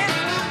preacher man.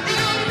 The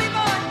only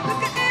boy who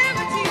could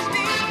ever teach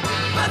me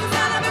was the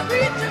son of a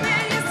preacher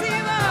man. Yes, he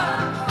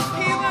was.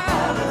 He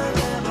was.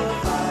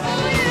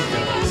 Oh, yes,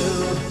 he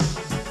was.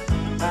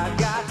 I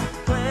got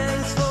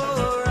plans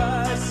for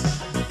us,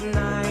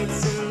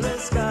 nights in the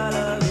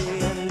scullery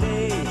and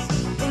days.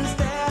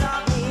 Instead of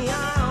me, I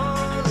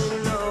only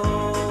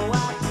know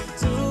what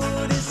to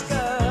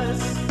discuss.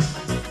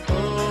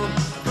 Oh,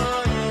 for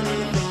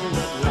anything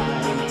but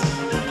right.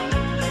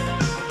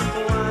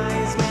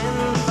 Wise men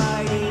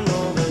fighting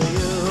over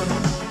you.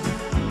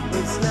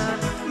 It's not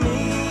me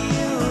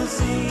you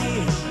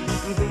see.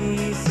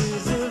 This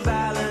is a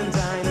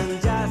Valentine and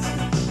just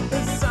a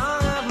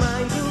song of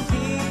mine to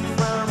keep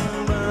from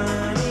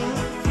burning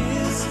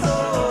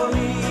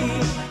history.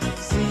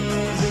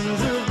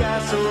 Seasons of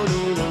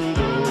gasoline and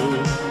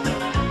gold.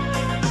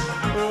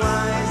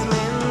 Wise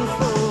men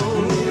fall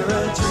near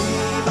a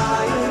tree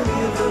by a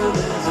river.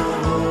 There's a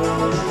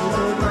hole in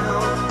the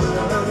ground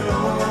where an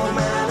old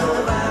man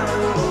of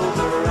iron goes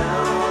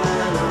around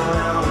and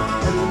around.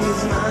 And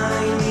his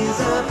mind is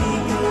a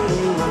beacon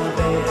in the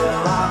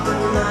veil of the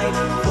night.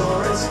 For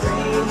a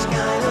strange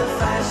kind of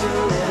fashion,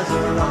 there's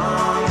a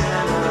wrong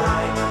and a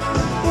right.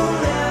 We'll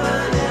never,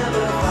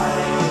 never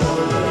fight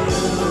over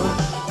you.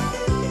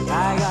 I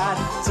got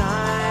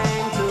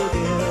time to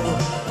give.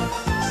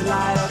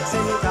 Slide ups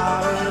in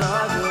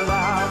corridors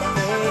without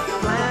fake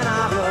plan. I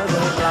heard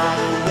the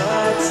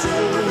blackbird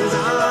sings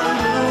on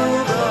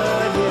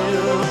Bluebird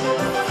Hill.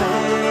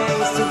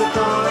 Thanks to the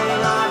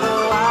calling of the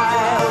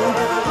wild,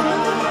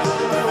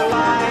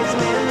 wise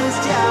men's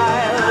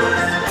child.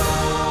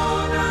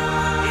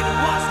 It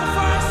was the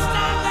first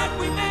time that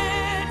we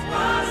met.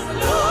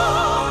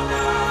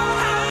 Barcelona.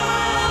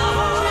 How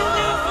can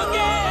you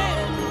forget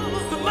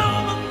the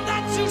moment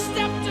that you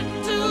stepped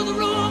into the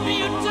room?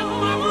 You took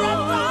my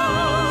breath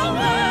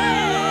away.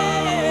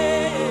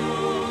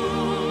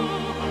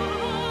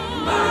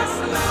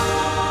 Barcelona.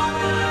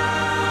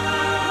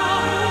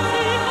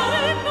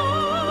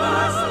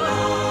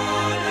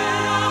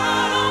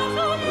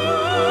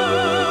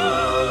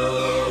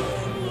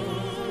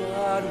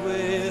 God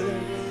will,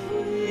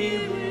 He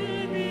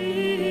will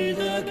meet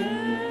again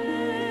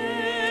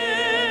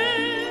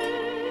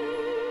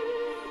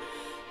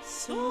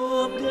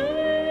someday.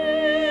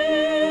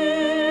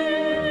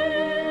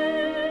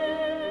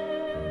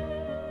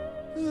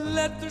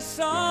 Let the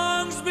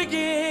songs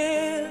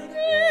begin.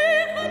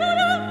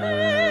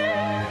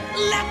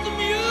 Let the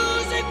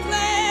music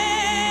play.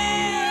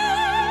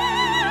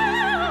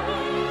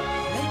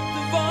 Let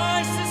the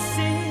voices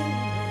sing.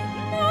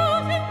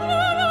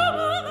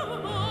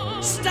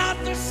 Start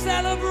the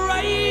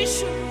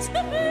celebrations.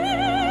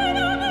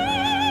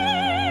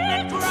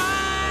 And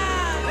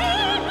cry,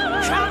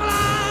 come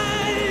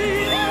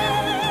alive,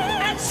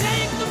 and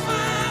shake the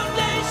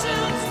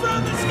foundations from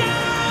the skies.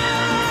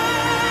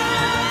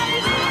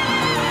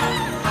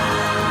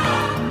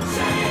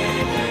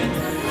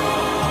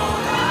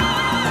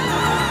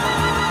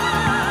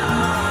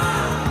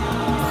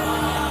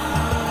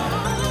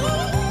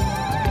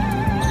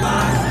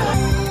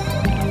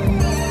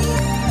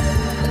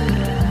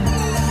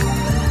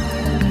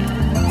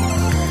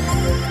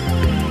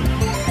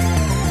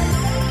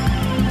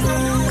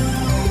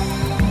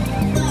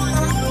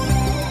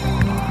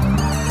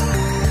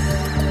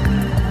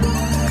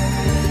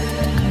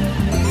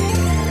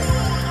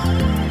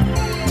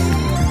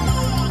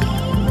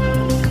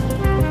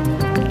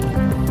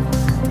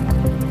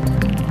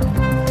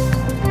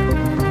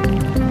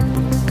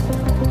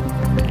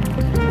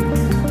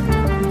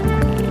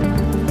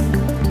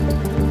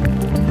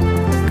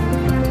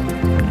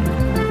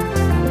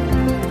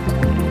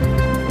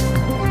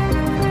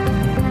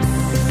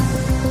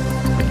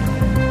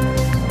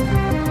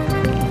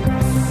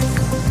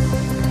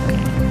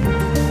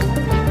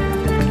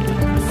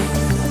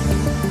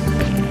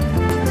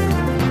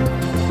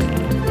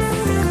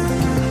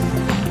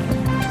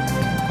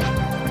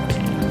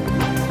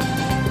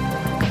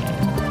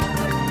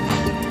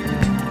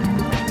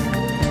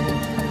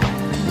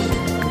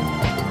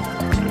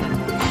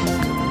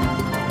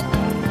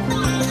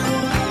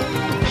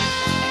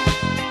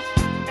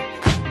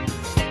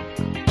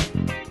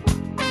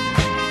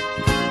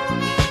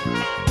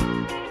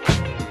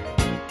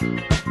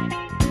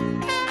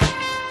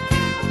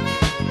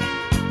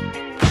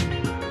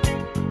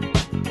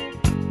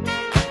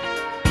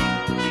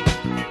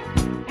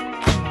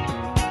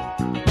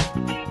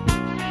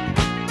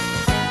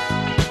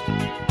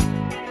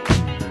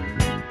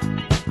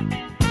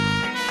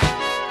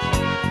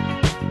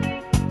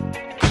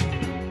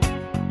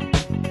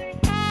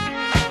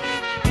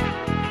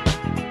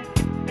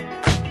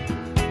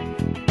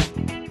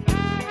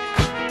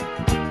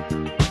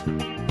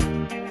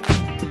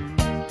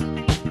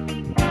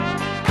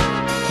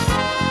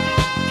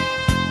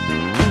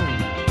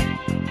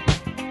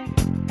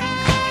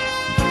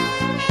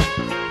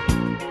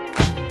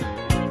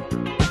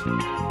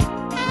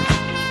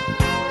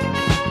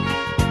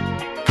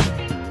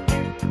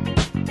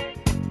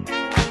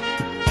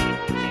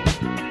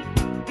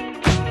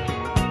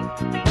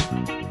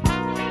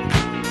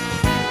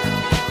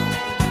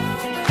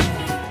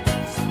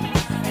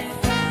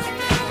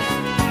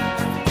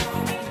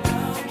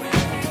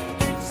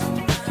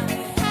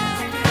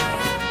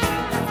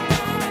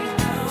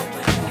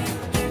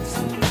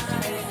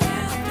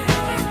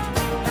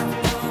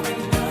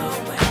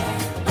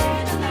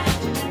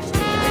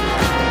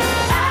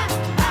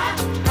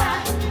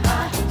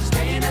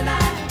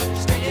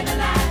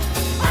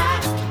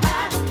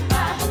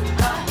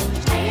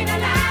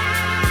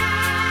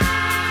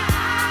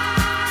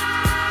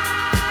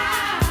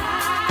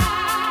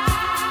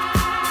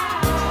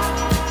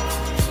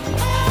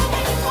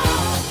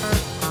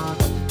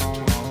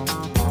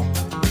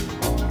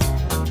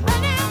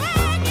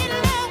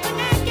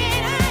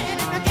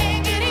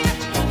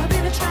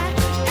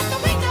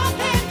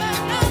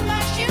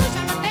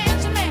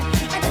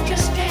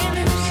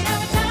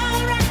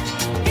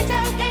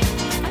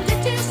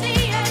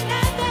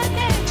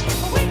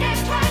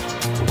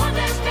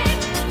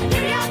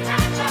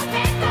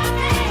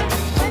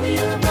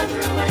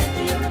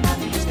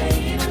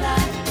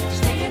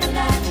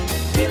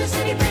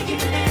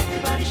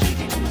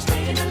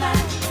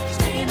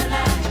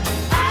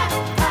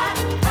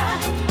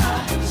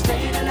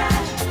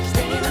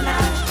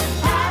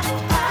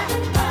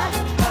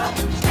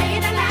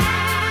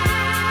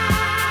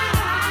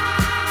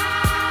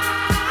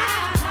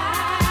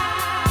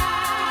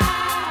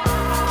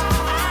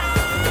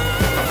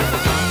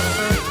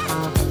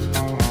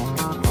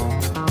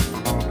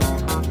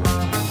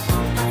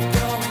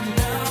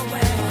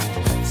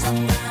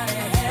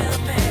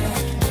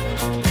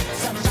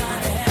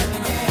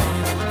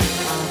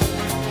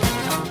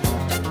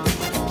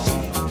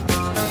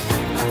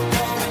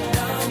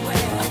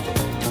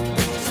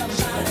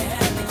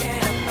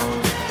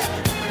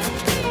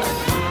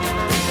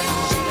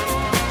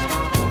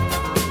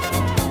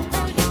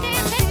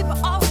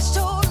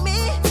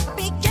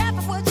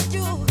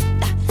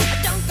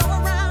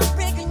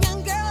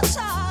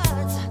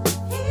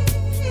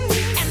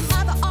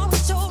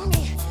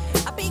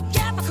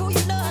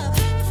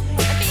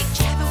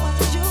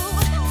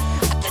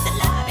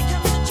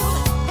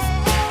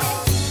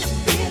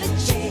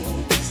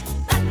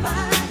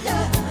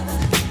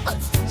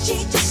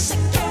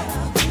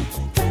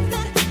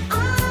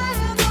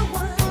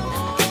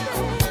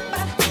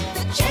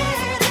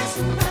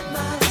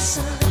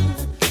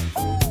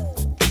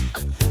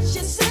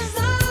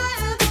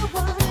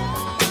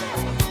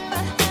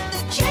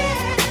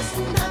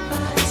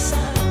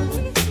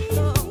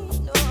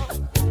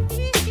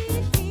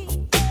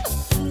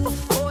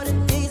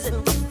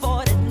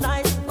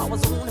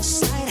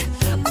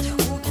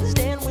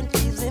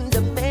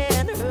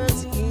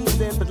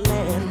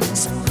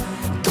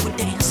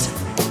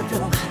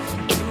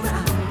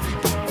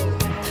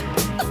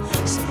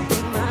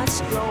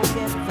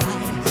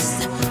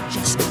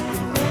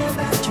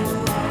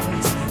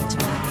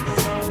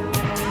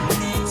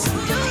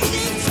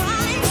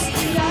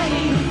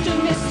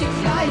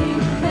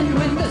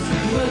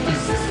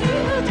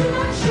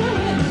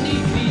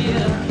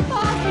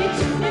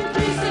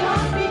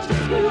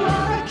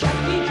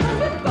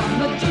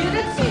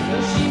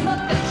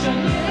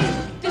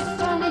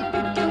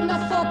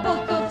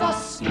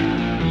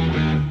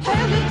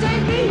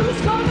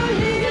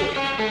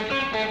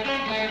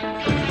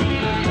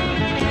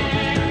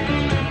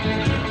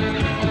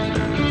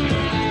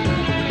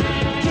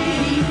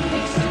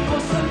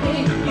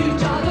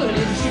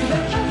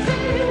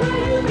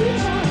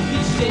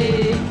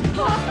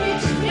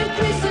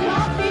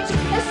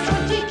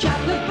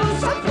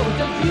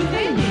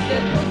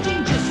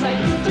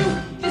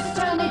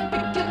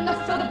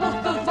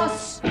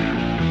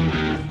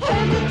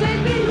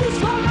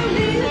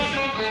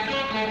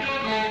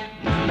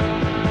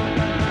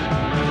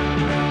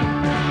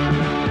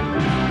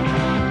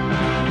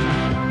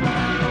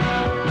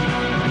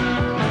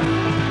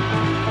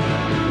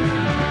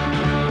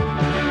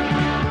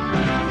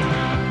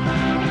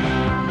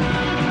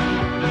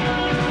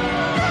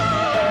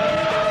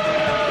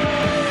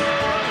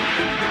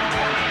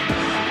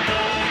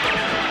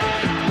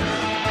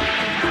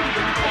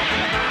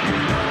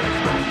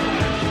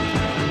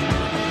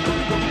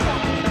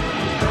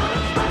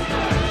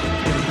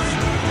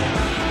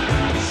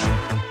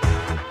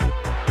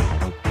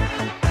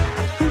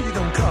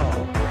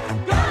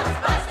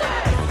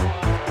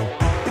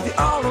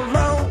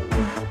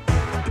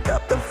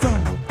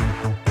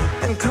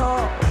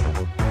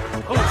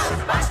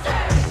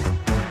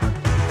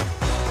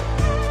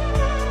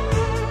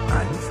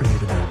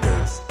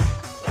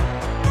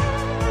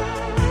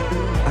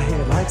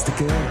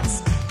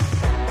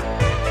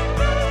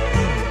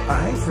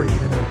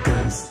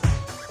 rockers.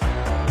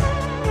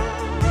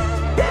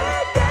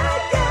 Yeah,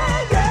 yeah,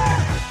 yeah, yeah.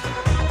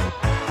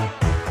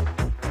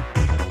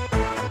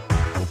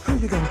 Who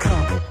you gonna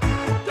call?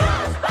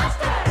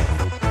 Ghostbusters!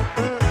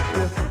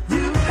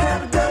 You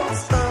have a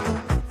dose of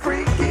a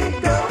freaky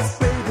ghost,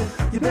 baby.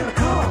 You better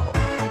call.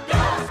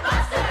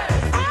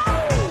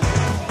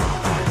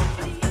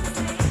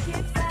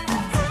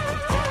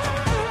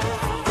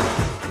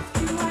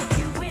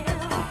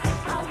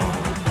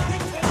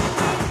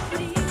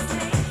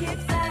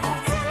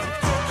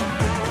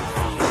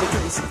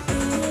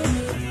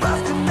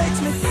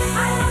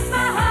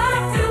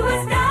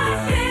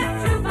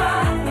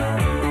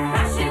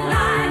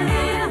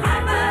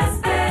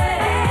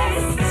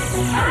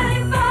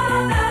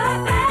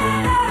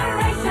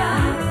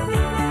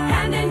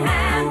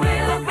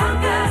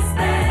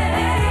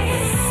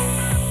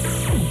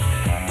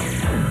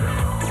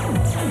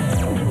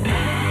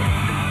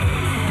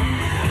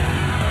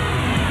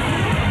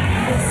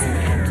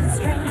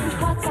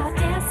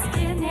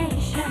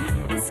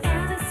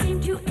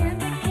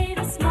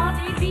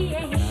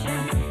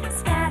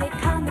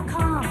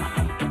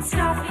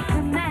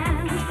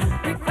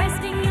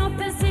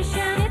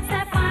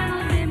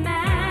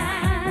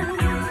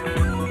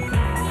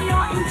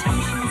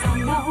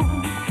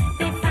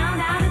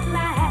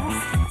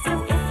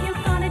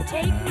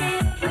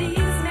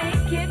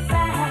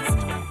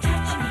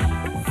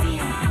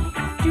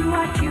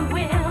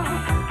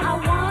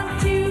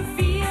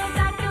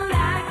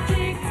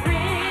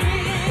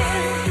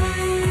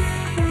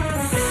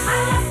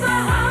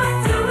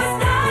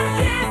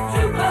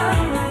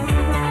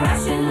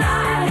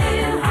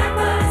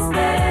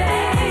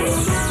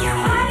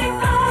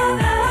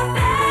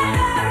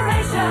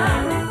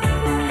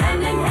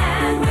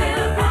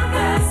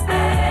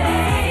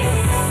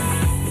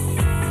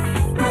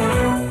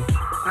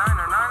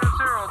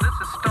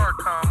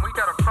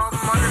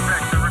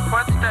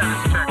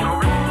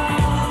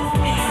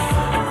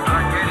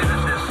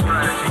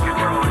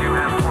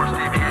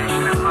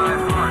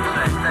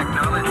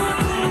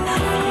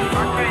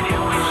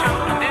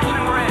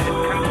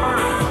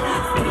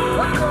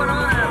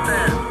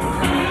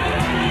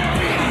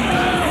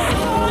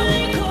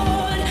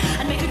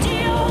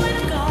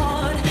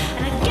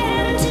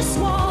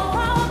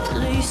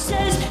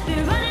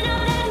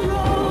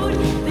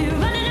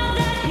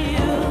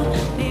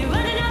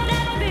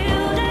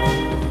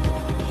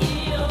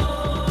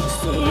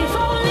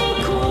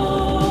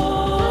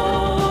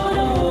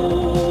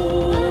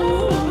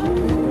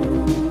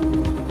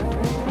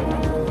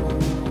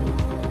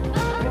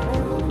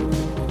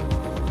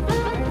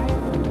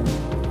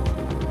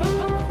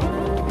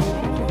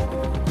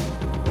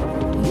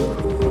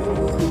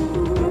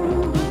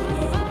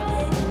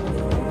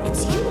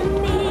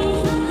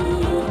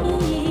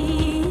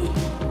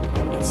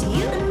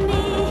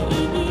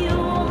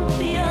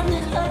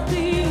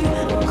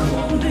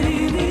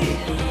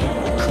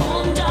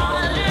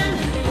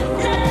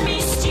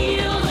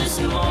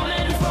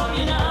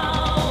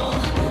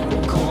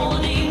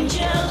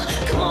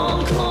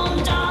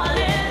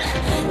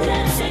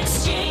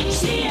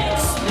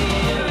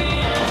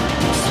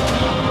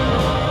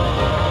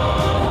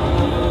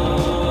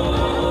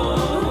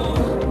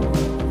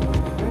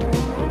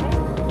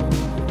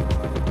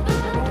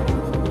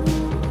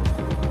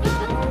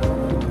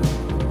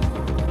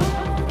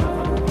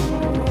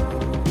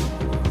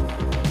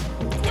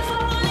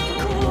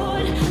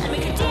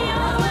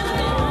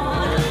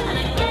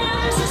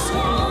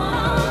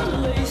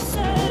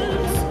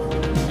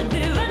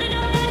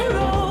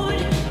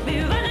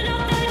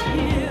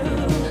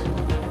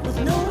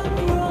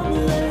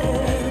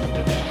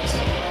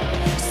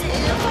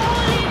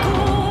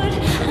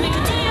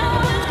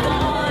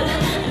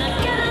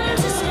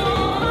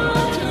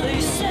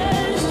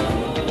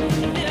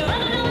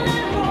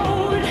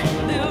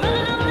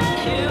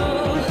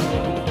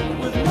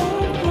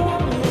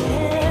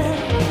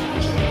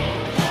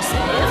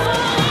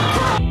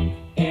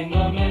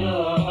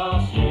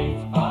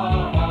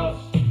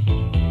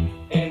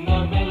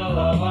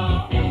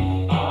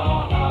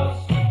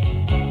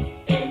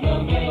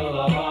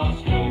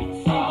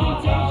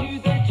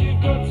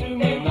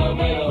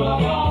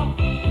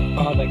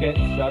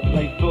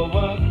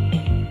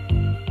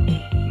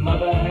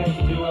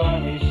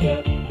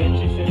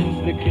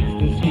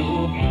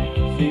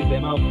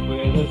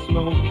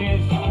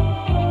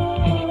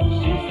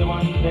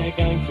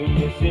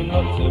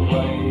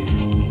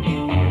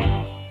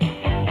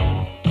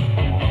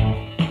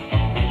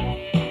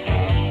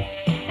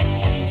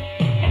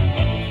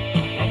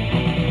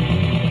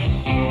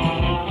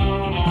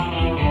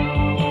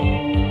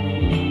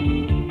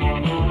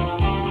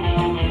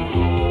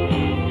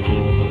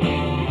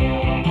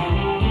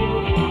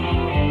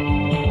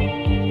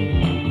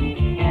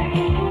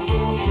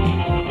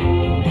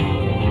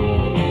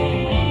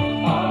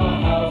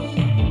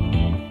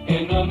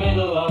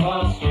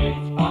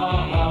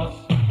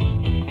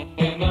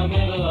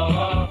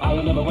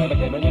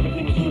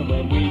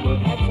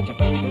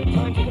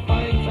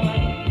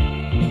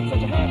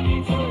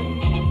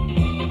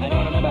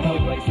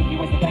 If you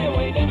was to stay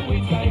away, then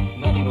we'd say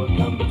nothing would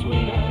come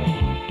between us.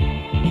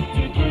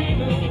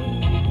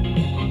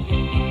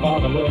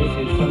 wears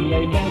his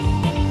Sunday best.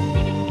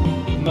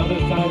 Mother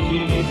says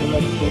you need to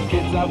rest, the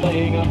kids are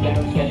playing up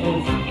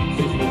downstairs.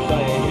 Sister's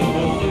saying in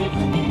her suit,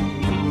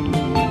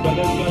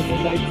 brother's got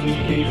a date to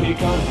keep, he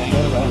can't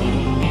hang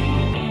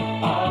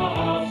around our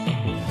house.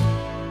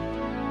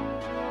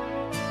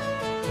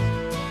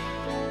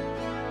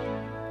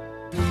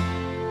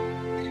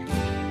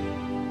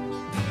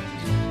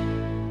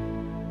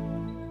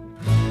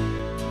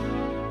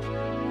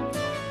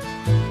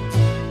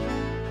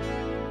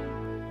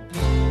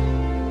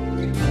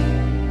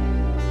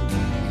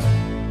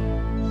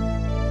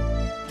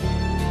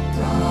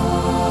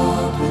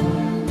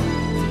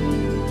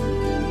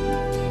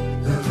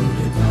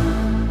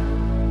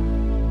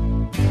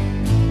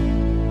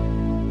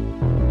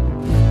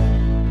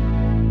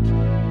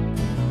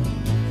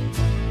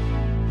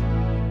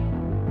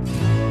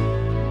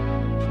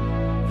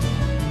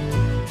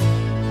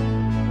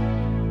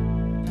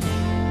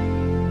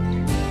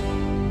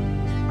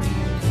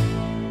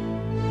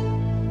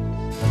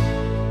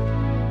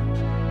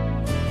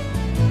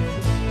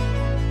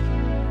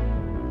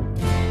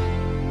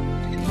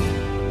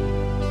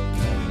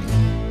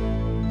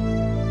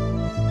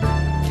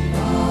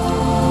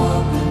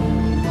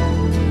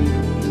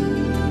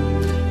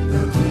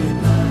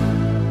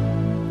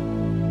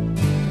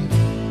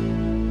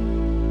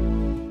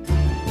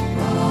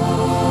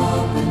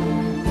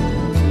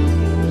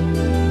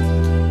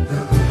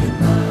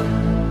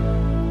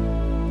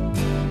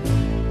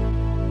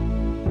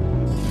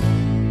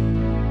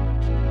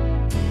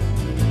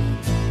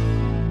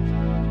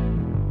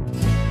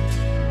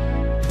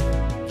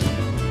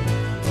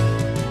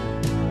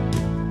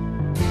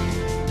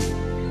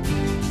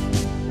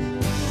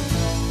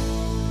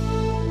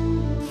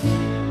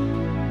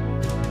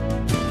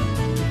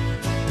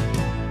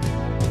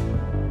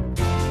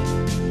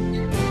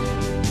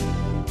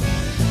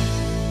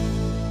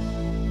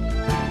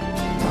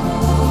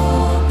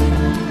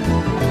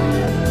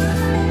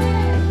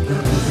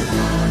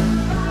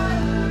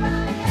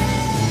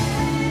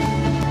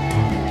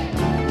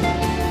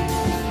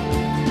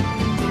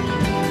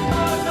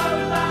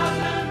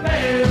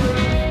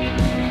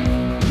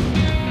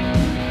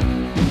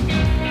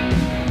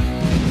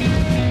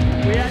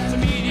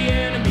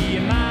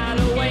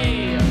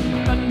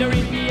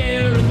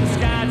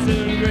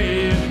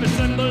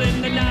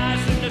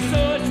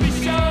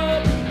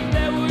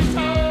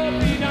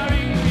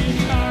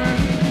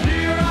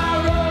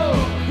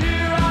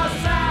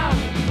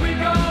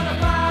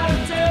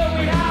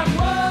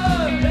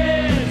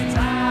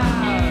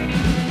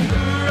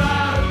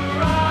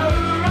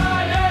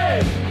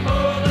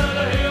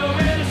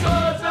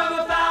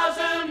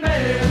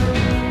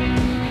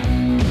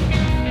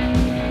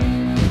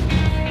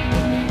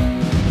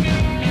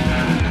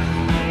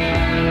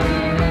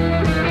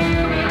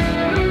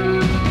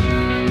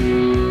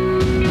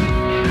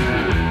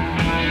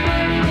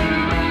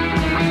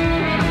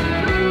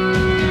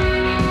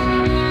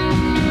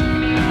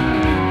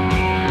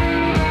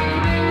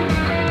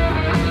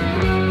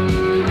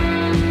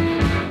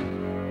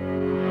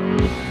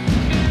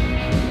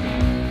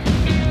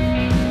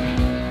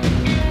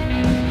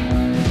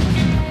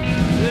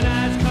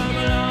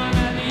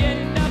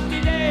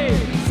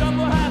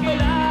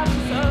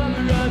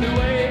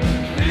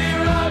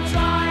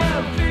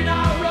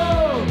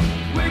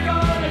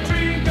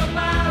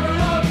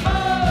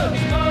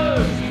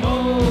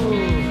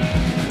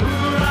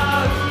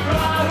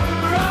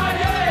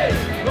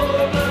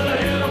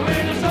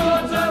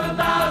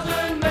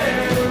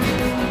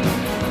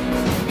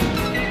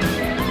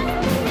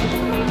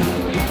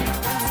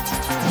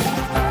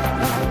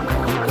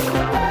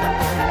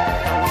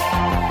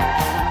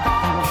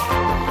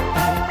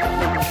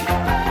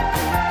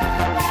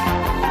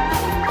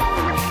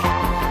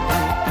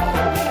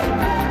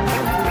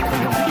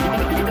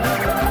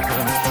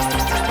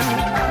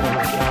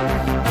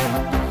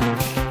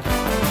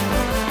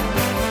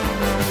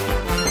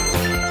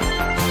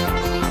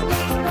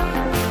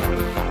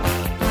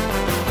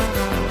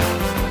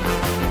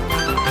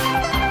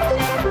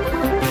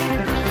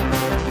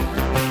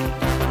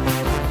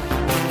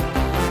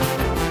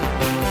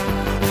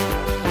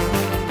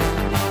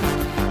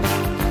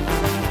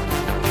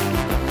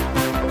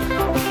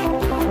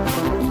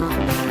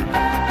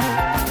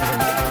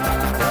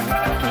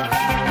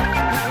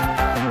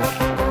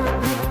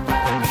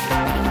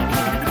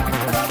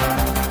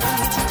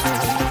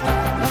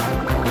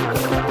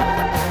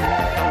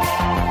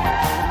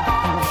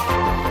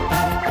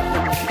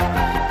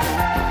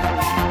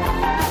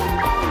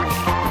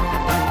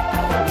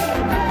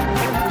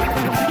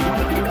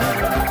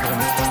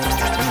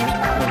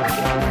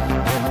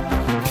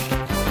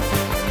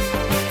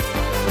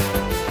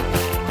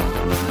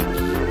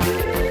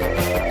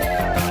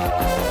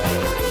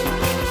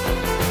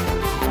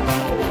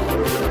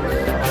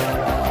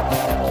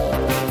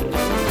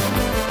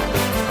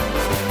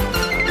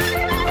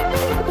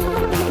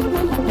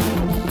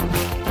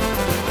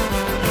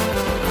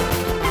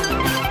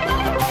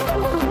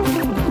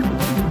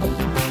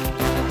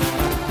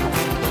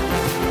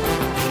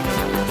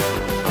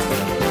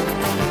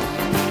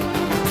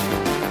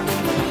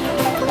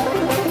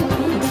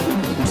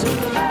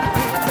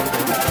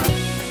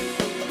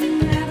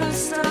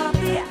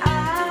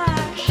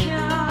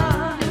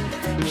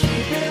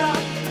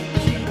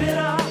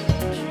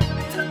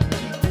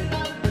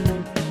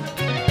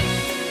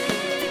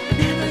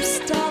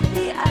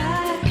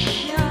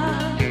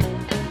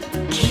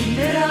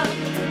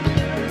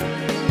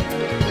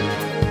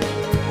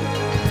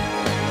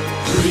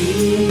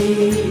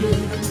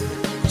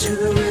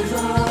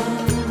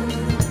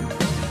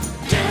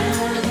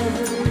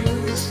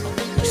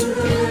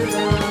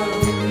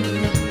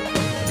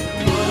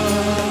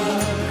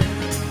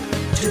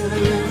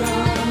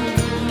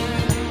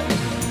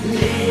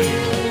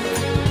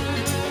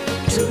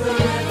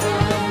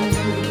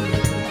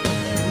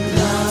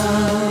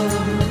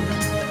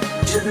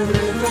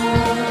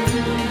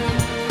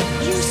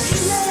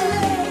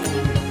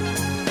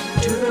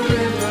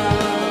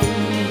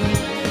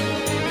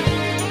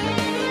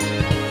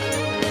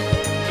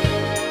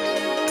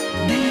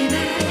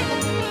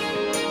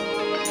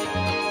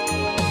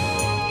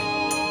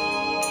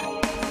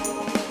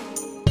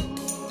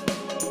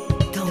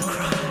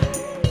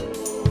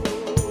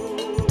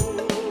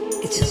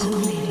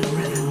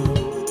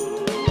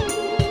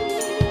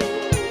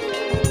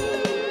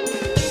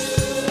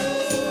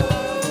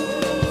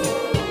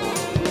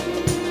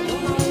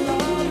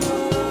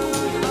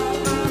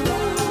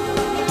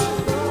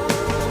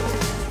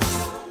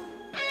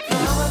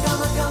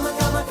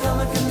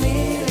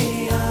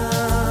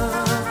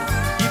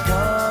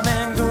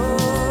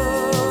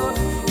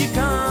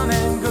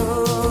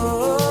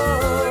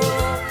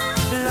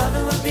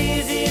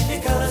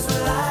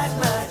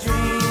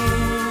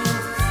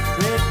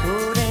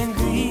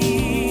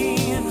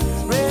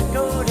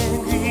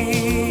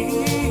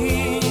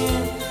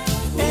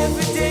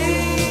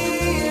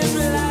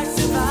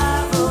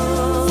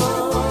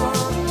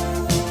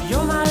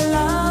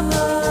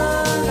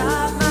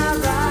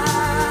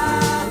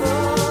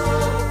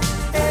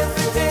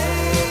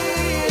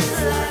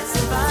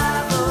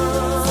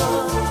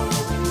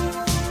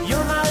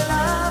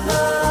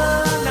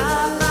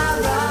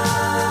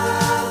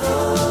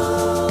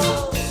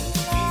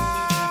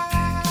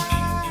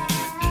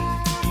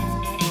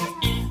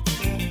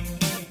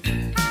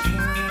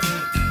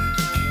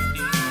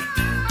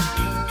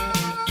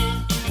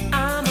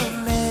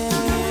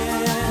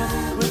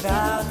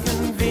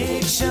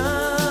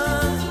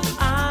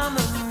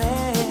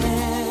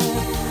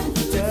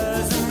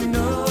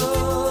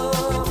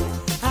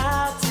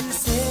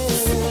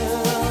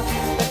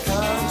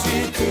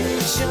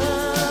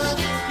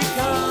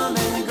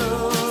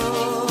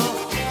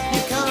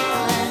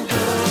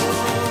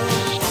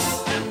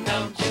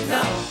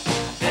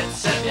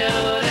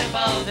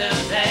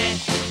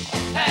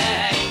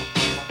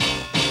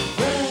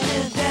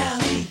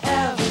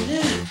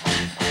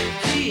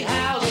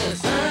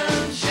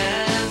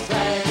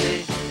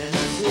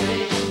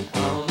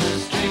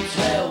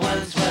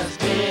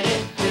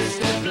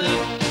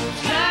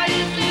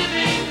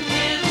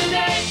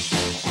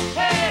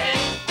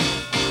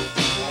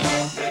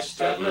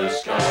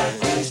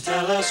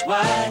 us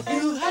why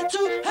you had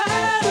to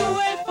hide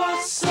away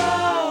for so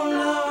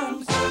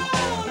long.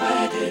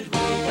 Where did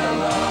we go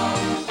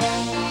wrong?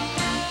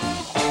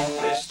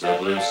 Mr.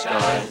 Blue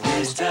Sky,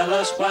 please tell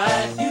us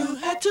why you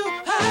had to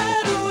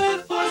hide away.